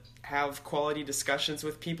willing to have quality discussions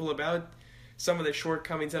with people about some of the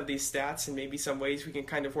shortcomings of these stats and maybe some ways we can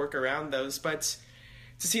kind of work around those. But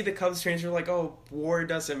to see the Cubs fans were like, oh, WAR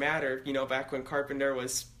doesn't matter, back when Carpenter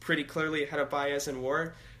was pretty clearly ahead of Baez in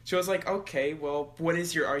WAR. So I was like, okay, well, what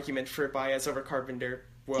is your argument for Baez over Carpenter?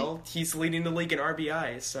 Well, he's leading the league in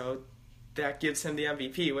RBI, so that gives him the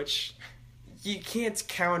MVP, which you can't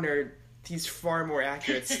counter these far more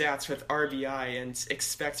accurate stats with RBI and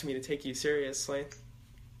expect me to take you seriously.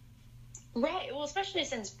 Right. Well, especially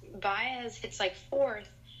since Baez hits like fourth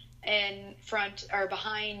in front or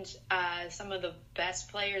behind some of the best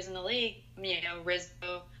players in the league,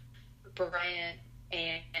 Rizzo, Bryant,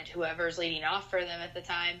 and whoever's leading off for them at the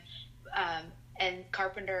time. And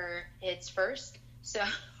Carpenter hits first. So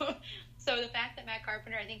the fact that Matt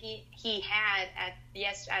Carpenter, I think he had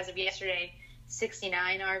as of yesterday,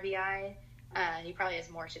 69 RBI. He probably has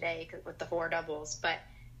more today with the 4 doubles. But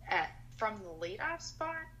from the leadoff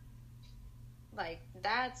spot, like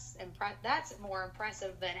that's more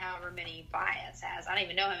impressive than however many Baez has. I don't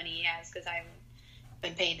even know how many he has because I haven't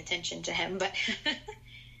been paying attention to him. But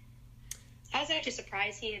I was actually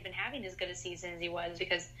surprised he had been having as good a season as he was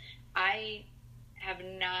because I have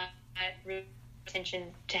not really paid attention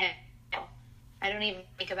to him. I don't even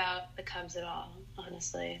think about the Cubs at all,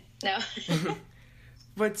 honestly. No.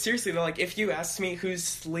 But seriously, though, like, if you asked me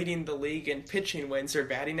who's leading the league in pitching wins or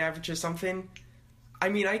batting average or something, I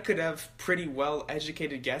mean, I could have pretty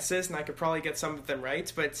well-educated guesses, and I could probably get some of them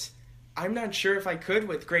right, but I'm not sure if I could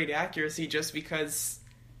with great accuracy just because,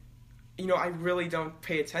 I really don't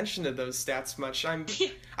pay attention to those stats much.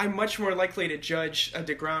 I'm much more likely to judge a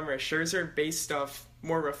DeGrom or a Scherzer based off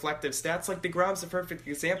more reflective stats. Like, DeGrom's a perfect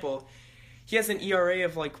example. He has an ERA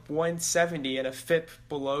of like 170 and a FIP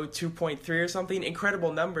below 2.3 or something.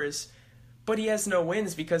 Incredible numbers. But he has no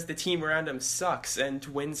wins because the team around him sucks, and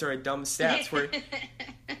wins are a dumb stats where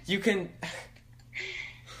you can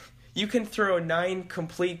throw 9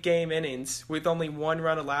 complete game innings with only 1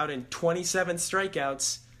 run allowed and 27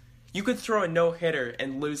 strikeouts. You could throw a no-hitter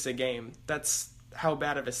and lose a game. That's how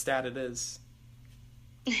bad of a stat it is.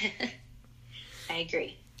 I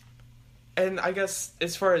agree. And I guess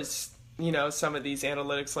as far as, some of these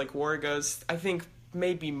analytics like WAR goes, I think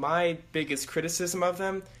maybe my biggest criticism of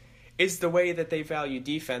them is the way that they value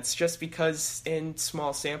defense, just because in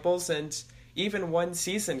small samples, and even one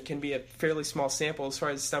season can be a fairly small sample as far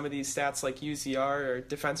as some of these stats like UZR or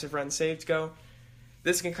defensive runs saved go.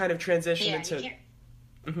 This can kind of transition into...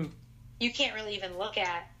 You can't really even look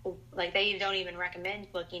at, like, they don't even recommend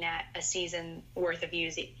looking at a season worth of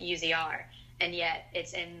UZR, and yet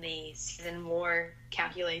it's in the season WAR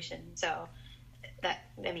calculation. So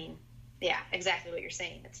yeah, exactly what you're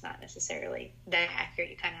saying. It's not necessarily that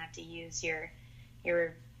accurate. You kind of have to use your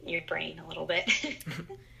brain a little bit.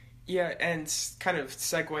 Yeah, and kind of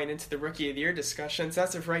segueing into the Rookie of the Year discussions,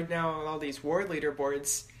 as of right now on all these WAR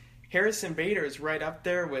leaderboards, Harrison Bader is right up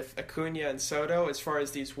there with Acuna and Soto as far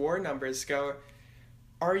as these WAR numbers go.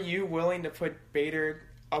 Are you willing to put Bader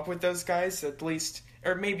up with those guys, at least?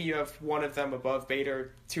 Or maybe you have one of them above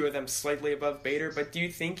Bader, 2 of them slightly above Bader, but do you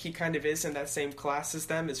think he kind of is in that same class as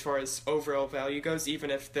them as far as overall value goes, even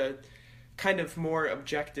if the kind of more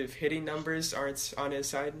objective hitting numbers aren't on his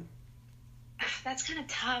side? That's kind of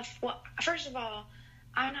tough. Well, first of all,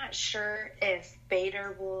 I'm not sure if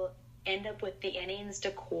Bader will end up with the innings to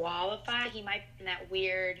qualify. He might be in that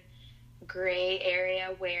weird gray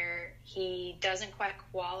area where he doesn't quite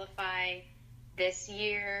qualify this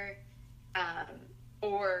year,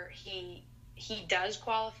 or he does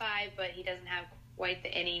qualify, but he doesn't have quite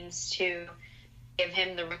the innings to give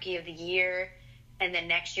him the Rookie of the Year, and then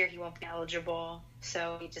next year he won't be eligible,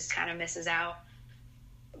 so he just kind of misses out.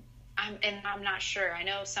 I'm not sure. I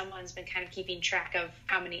know someone's been kind of keeping track of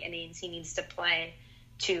how many innings he needs to play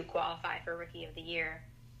to qualify for Rookie of the Year,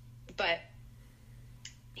 but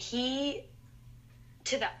he,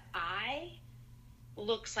 to the eye,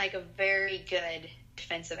 looks like a very good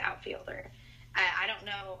defensive outfielder. I don't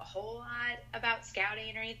know a whole lot about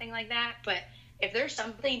scouting or anything like that, but if there's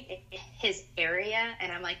something in his area,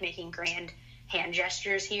 and I'm like making grand hand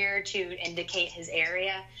gestures here to indicate his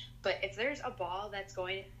area, but if there's a ball that's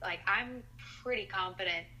going, like, I'm pretty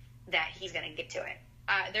confident that he's going to get to it.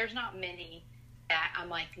 There's not many that I'm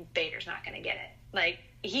like, Bader's not going to get it. Like,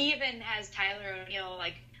 he even has Tyler O'Neill,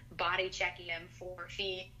 like, body checking him 4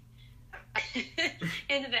 feet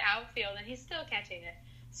into the outfield, and he's still catching it.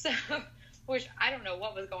 So, which I don't know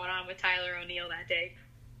what was going on with Tyler O'Neill that day.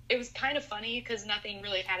 It was kind of funny because nothing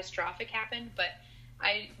really catastrophic happened, but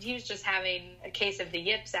he was just having a case of the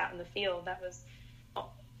yips out in the field. That was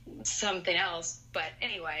something else. But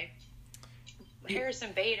anyway,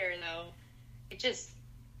 Harrison Bader, though,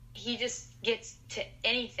 he just gets to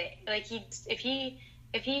anything. Like, if he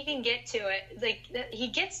can get to it, like, he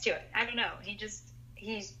gets to it. I don't know.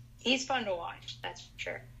 He's fun to watch, that's for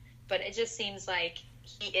sure. But it just seems like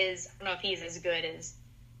he is, I don't know if he's as good as,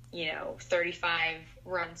 35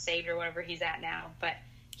 runs saved or whatever he's at now, but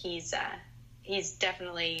he's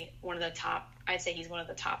definitely one of the top, I'd say he's one of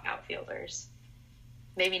the top outfielders.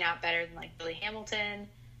 Maybe not better than, like, Billy Hamilton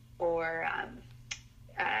or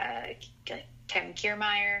Kevin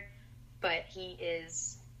Kiermaier, but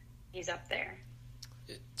he's up there.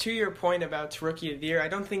 To your point about Rookie of the Year, I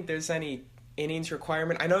don't think there's any innings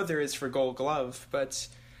requirement. I know there is for Gold Glove, but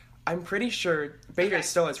I'm pretty sure Bader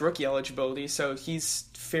still has rookie eligibility, so he's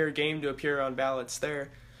fair game to appear on ballots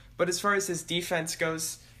there. But as far as his defense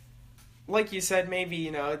goes, like you said, maybe,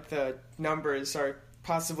 the numbers are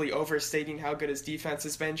possibly overstating how good his defense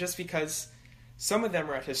has been, just because some of them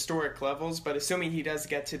are at historic levels, but assuming he does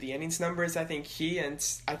get to the innings numbers, I think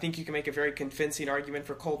I think you can make a very convincing argument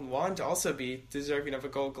for Colton Wong to also be deserving of a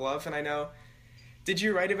Gold Glove. And I know, did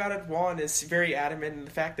you write about it? Wong is very adamant in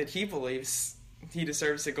the fact that he believes he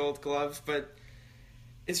deserves a Gold Glove, but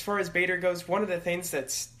as far as Bader goes, one of the things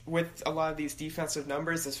that's with a lot of these defensive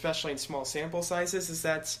numbers, especially in small sample sizes, is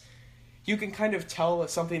that you can kind of tell if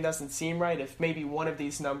something doesn't seem right, if maybe one of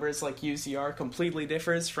these numbers, like UZR, completely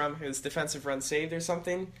differs from his defensive runs saved or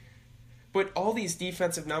something. But all these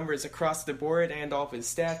defensive numbers across the board and all of his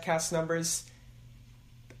StatCast numbers,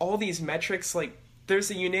 all these metrics, like,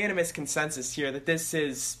 there's a unanimous consensus here that this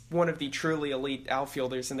is one of the truly elite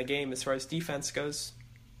outfielders in the game as far as defense goes.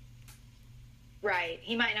 Right.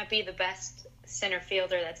 He might not be the best center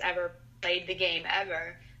fielder that's ever played the game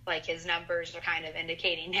ever, like his numbers are kind of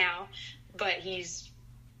indicating now, but he's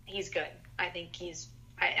good. I think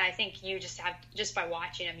I think you just by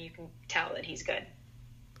watching him, you can tell that he's good.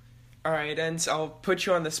 All right, and I'll put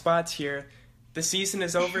you on the spot here. The season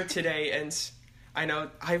is over today, and I know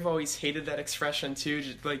I've always hated that expression too,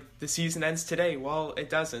 just like the season ends today. Well, it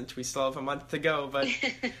doesn't. We still have a month to go, but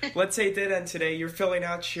let's say it did end today. You're filling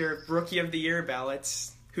out your Rookie of the Year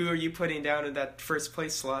ballots. Who are you putting down in that first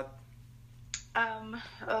place slot? I'd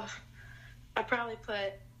probably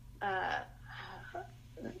put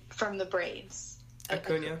from the Braves.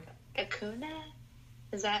 Acuna? Acuna?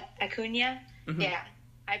 Is that Acuna? Mm-hmm. Yeah,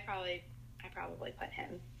 I probably put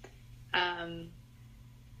him.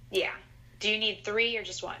 Yeah. Do you need 3 or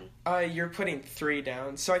just 1? You're putting 3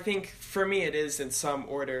 down. So I think for me it is in some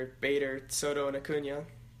order: Bader, Soto, and Acuna.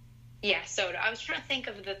 Yeah, Soto. I was trying to think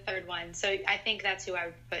of the third one, so I think that's who I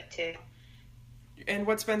would put too. And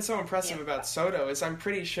what's been so impressive about Soto is I'm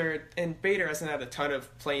pretty sure, and Bader hasn't had a ton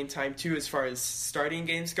of playing time too as far as starting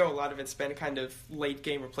games go. A lot of it's been kind of late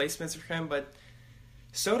game replacements for him, but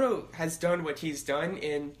Soto has done what he's done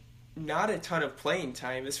in not a ton of playing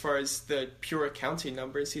time as far as the pure counting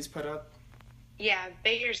numbers he's put up. Yeah,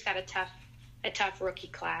 Bader's got a tough rookie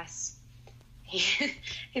class. He's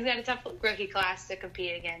got a tough rookie class to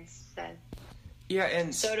compete against. Yeah,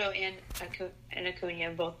 and Soto and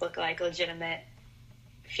Acuna both look like legitimate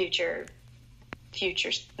future, maybe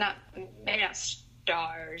not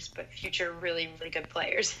stars, but future really, really good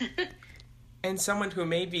players. And someone who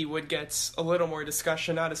maybe would get a little more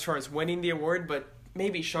discussion, not as far as winning the award, but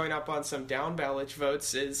maybe showing up on some down ballot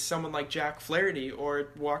votes, is someone like Jack Flaherty or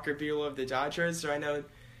Walker Buehler of the Dodgers, or I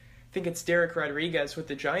think it's Derek Rodriguez with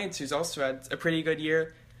the Giants, who's also had a pretty good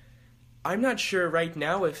year. I'm not sure right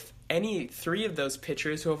now if any 3 of those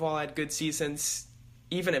pitchers who have all had good seasons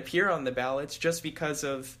even appear on the ballots, just because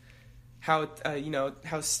of how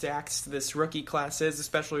stacked this rookie class is,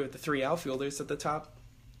 especially with the 3 outfielders at the top.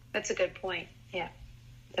 That's a good point. Yeah,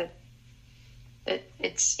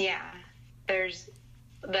 There's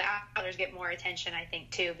the outfielders get more attention, I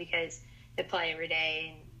think, too, because they play every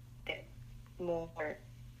day and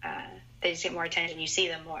they just get more attention. You see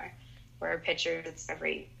them more. Where pitchers, it's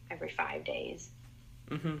every 5 days.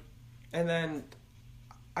 Mm-hmm. And then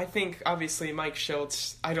I think, obviously, Mike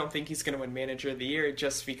Schultz, I don't think he's going to win Manager of the Year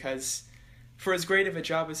just because for as great of a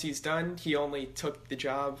job as he's done, he only took the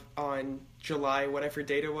job on July, whatever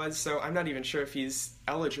date it was, so I'm not even sure if he's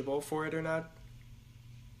eligible for it or not.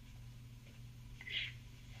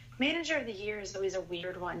 Manager of the Year is always a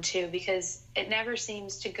weird one, too, because it never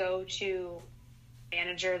seems to go to a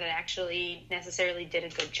manager that actually necessarily did a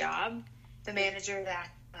good job. The manager that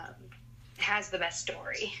has the best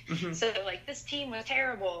story. Mm-hmm. So, like, this team was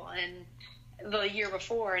terrible and the year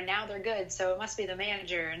before, and now they're good, so it must be the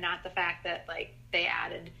manager and not the fact that, like, they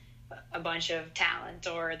added a bunch of talent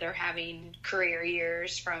or they're having career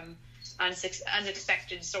years from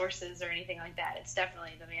unexpected sources or anything like that. It's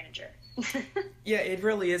definitely the manager. Yeah, it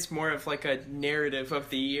really is more of like a narrative of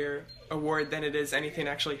the year award than it is anything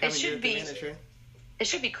actually having to do with the manager. It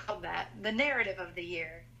should be called that, the narrative of the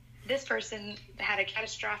year. This person had a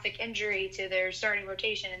catastrophic injury to their starting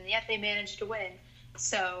rotation, and yet they managed to win.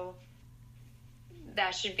 So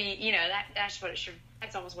that should be, that's what it should.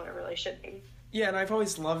 That's almost what it really should be. Yeah, and I've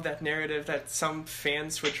always loved that narrative that some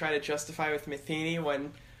fans would try to justify with Matheny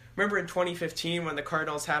when. Remember in 2015 when the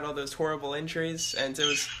Cardinals had all those horrible injuries, and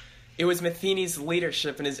it was Matheny's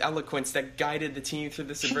leadership and his eloquence that guided the team through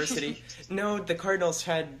this adversity. No, the Cardinals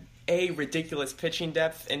had A, ridiculous pitching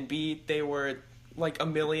depth, and B, they were like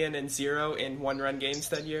 1,000,000 in 1-run games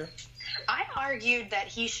that year. I argued that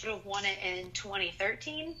he should have won it in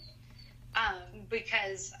 2013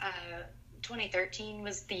 because 2013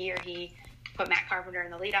 was the year he put Matt Carpenter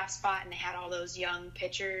in the leadoff spot, and they had all those young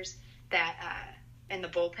pitchers that in the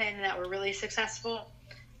bullpen that were really successful.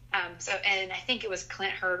 And I think it was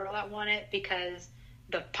Clint Hurdle that won it because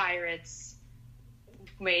the Pirates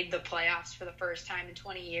made the playoffs for the first time in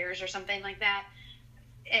 20 years or something like that.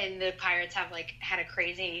 And the Pirates have had a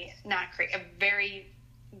very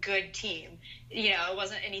good team. It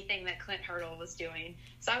wasn't anything that Clint Hurdle was doing.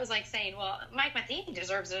 So I was saying, well, Mike Matheny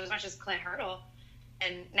deserves it as much as Clint Hurdle.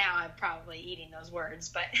 And now I'm probably eating those words,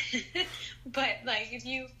 but if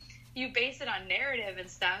you you base it on narrative and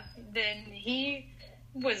stuff, then he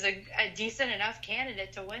was a decent enough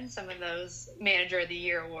candidate to win some of those Manager of the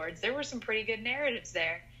Year awards. There were some pretty good narratives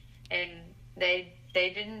there, and they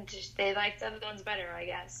didn't. They liked the other ones better, I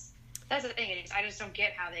guess. That's the thing. I just don't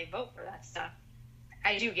get how they vote for that stuff.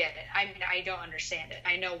 I do get it. I mean, I don't understand it.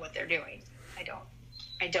 I know what they're doing.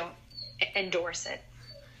 I don't endorse it.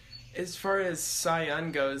 As far as Cy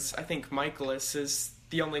Young goes, I think Michaelis is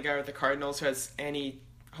the only guy with the Cardinals who has any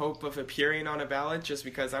hope of appearing on a ballot, just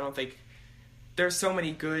because I don't think there's so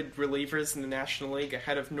many good relievers in the National League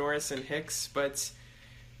ahead of Norris and Hicks. But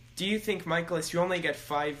do you think, Michaelis, you only get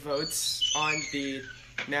 5 votes on the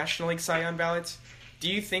National League Cy Young ballot? Do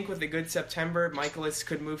you think with a good September, Michaelis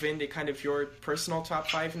could move into kind of your personal top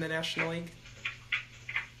 5 in the National League?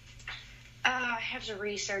 I have to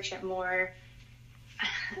research it more.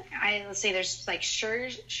 Let's see, there's like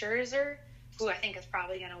Scherzer, who I think is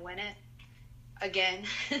probably going to win it again.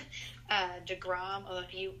 DeGrom, although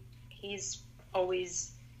he's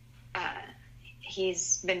always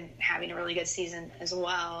he's been having a really good season as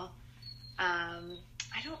well.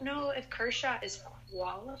 I don't know if Kershaw is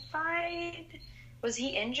qualified. Was he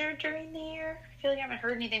injured during the year? I feel like I haven't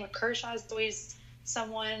heard anything, but Kershaw is always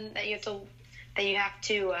someone that you have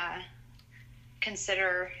to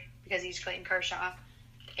consider because he's Clayton Kershaw.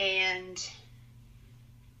 And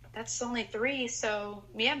that's only 3, so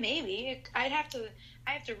yeah, maybe I have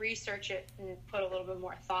to research it and put a little bit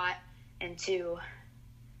more thought into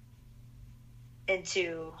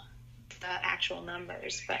the actual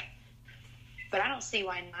numbers, but I don't see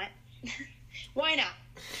why not. Why not?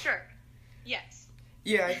 Sure. Yes.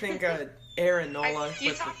 Yeah, I think Aaron Nola.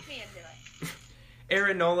 You talked me into it.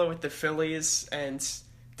 Aaron Nola with the Phillies, and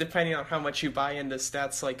depending on how much you buy into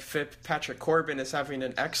stats like FIP, Patrick Corbin is having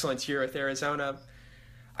an excellent year with Arizona.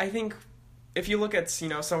 I think if you look at,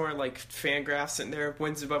 somewhere like Fangraphs and their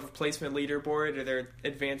wins above replacement leaderboard or their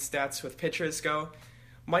advanced stats with pitchers go,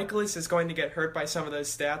 Michaelis is going to get hurt by some of those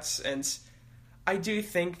stats, and I do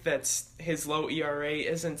think that his low ERA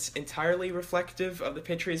isn't entirely reflective of the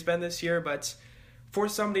pitcher he's been this year, but for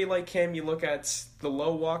somebody like him, you look at the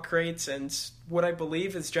low walk rates and what I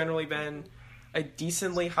believe has generally been a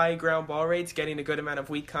decently high ground ball rates, getting a good amount of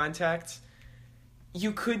weak contact.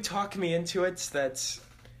 You could talk me into it that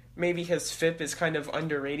maybe his FIP is kind of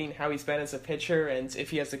underrating how he's been as a pitcher, and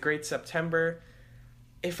if he has a great September,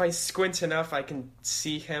 if I squint enough, I can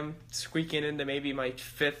see him squeaking into maybe my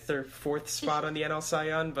 5th or 4th spot on the NL Cy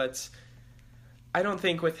Young, but I don't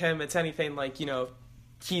think with him it's anything like,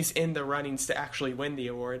 he's in the runnings to actually win the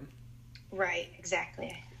award. Right,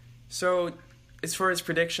 exactly. So, as far as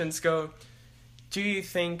predictions go, do you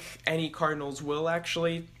think any Cardinals will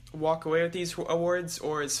actually walk away with these awards?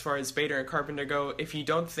 Or as far as Bader and Carpenter go, if you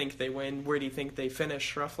don't think they win, where do you think they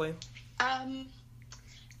finish, roughly? I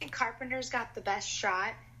think Carpenter's got the best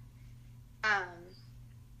shot.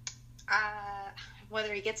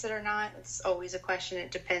 Whether he gets it or not, it's always a question.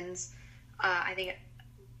 It depends. I think it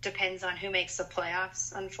depends on who makes the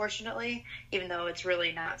playoffs, unfortunately, even though it's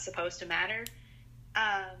really not supposed to matter.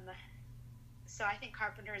 So I think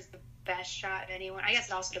Carpenter is the best shot of anyone. I guess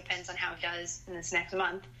it also depends on how he does in this next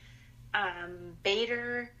month.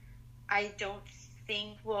 Bader, I don't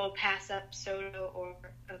think will pass up Soto or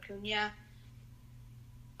Acuna,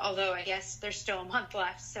 although I guess there's still a month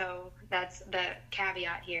left, so that's the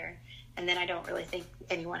caveat here. And then I don't really think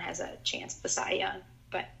anyone has a chance at the Cy Young,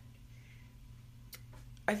 but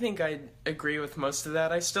I think I'd agree with most of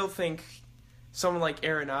that. I still think someone like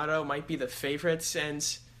Arenado might be the favorites, and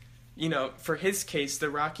for his case, the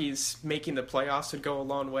Rockies making the playoffs would go a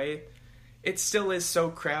long way. It still is so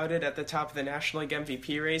crowded at the top of the National League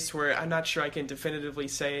MVP race where I'm not sure I can definitively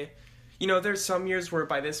say, there's some years where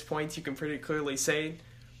by this point you can pretty clearly say,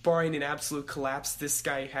 barring an absolute collapse, this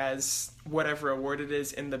guy has whatever award it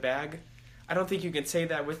is in the bag. I don't think you can say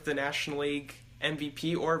that with the National League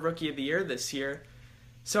MVP or Rookie of the Year this year.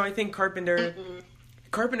 So I think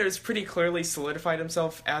Carpenter's pretty clearly solidified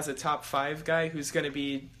himself as a top 5 guy who's going to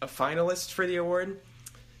be a finalist for the award.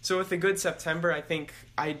 So with a good September, I think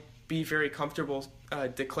I'd be very comfortable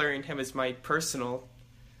declaring him as my personal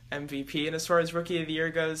MVP. And as far as Rookie of the Year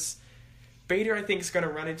goes, Bader, I think, is going to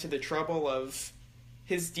run into the trouble of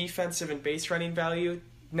his defensive and base running value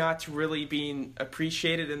not really being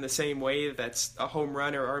appreciated in the same way that a home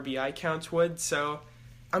run or RBI count would. So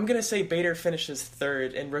I'm going to say Bader finishes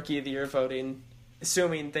 3rd in Rookie of the Year voting,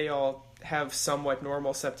 assuming they all have somewhat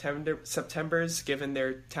normal Septembers, given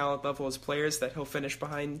their talent level as players, that he'll finish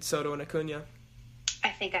behind Soto and Acuna. I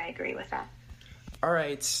think I agree with that. All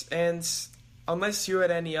right, and unless you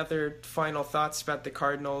had any other final thoughts about the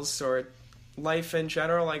Cardinals or life in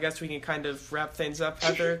general, I guess we can kind of wrap things up.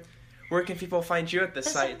 Heather, where can people find you at the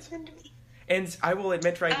site? And I will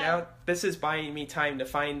admit right now, this is buying me time to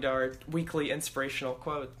find our weekly inspirational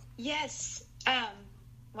quote. Yes.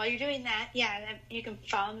 While you're doing that, you can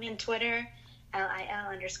follow me on Twitter,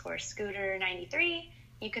 LIL_scooter93.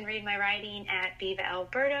 You can read my writing at Viva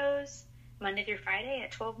Alberto's, Monday through Friday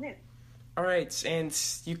at 12 noon. All right, and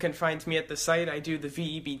you can find me at the site. I do the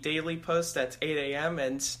VEB Daily post at 8 a.m.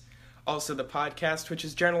 and also the podcast, which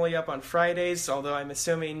is generally up on Fridays, although I'm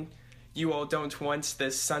assuming you all don't want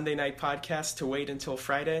this Sunday night podcast to wait until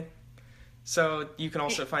Friday. So you can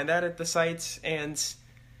also find that at the site. And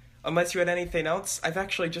unless you had anything else, I've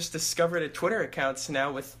actually just discovered a Twitter account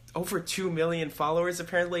now with over 2 million followers,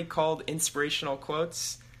 apparently, called Inspirational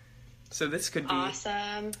Quotes. So this could be...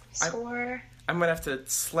 Awesome. Score. I'm going to have to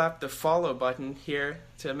slap the follow button here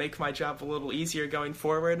to make my job a little easier going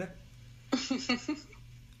forward.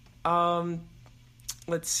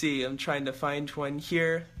 Let's see. I'm trying to find one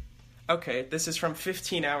here. Okay, this is from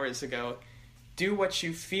 15 hours ago. Do what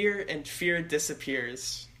you fear and fear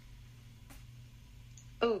disappears.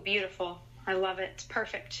 Oh, beautiful. I love it. It's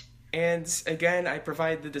perfect. And again, I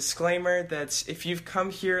provide the disclaimer that if you've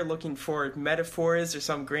come here looking for metaphors or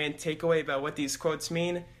some grand takeaway about what these quotes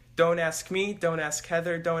mean, don't ask me, don't ask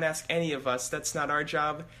Heather, don't ask any of us. That's not our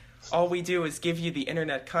job. All we do is give you the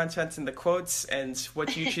internet content and the quotes, and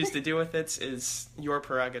what you choose to do with it is your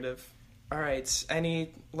prerogative. All right,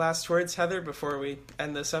 any last words, Heather, before we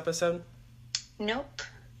end this episode? Nope.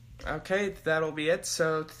 Okay, that'll be it.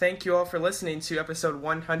 So thank you all for listening to episode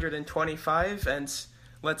 125, and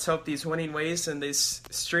let's hope these winning ways and this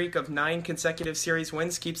streak of 9 consecutive series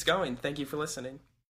wins keeps going. Thank you for listening.